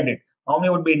blunders I did. How many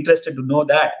would be interested to know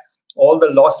that? All the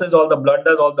losses, all the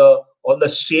blunders, all the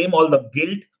shame, all the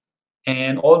guilt,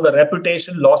 and all the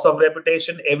reputation, loss of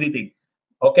reputation, everything.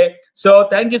 Okay. So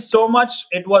thank you so much.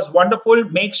 It was wonderful.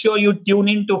 Make sure you tune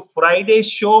in to Friday's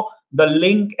show. The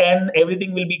link and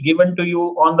everything will be given to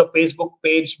you on the Facebook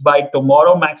page by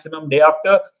tomorrow, maximum day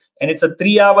after. And it's a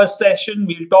 3-hour session.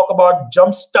 We'll talk about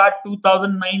Jumpstart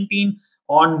 2019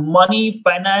 on money,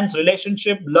 finance,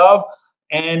 relationship, love,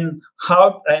 and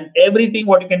how and everything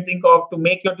what you can think of to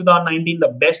make your 2019 the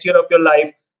best year of your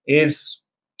life is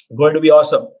going to be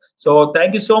awesome. So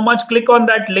thank you so much. Click on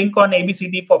that link on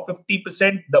ABCD for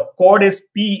 50%. The code is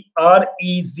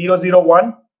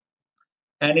PRE001.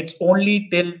 And it's only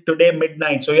till today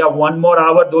midnight. So you have 1 more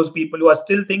hour. Those people who are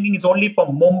still thinking it's only for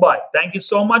Mumbai. Thank you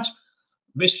so much.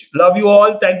 Love you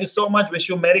all. Thank you so much. Wish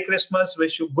you Merry Christmas.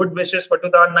 Wish you good wishes for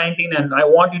 2019. And I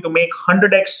want you to make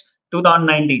 100x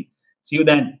 2019. See you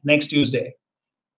then next Tuesday.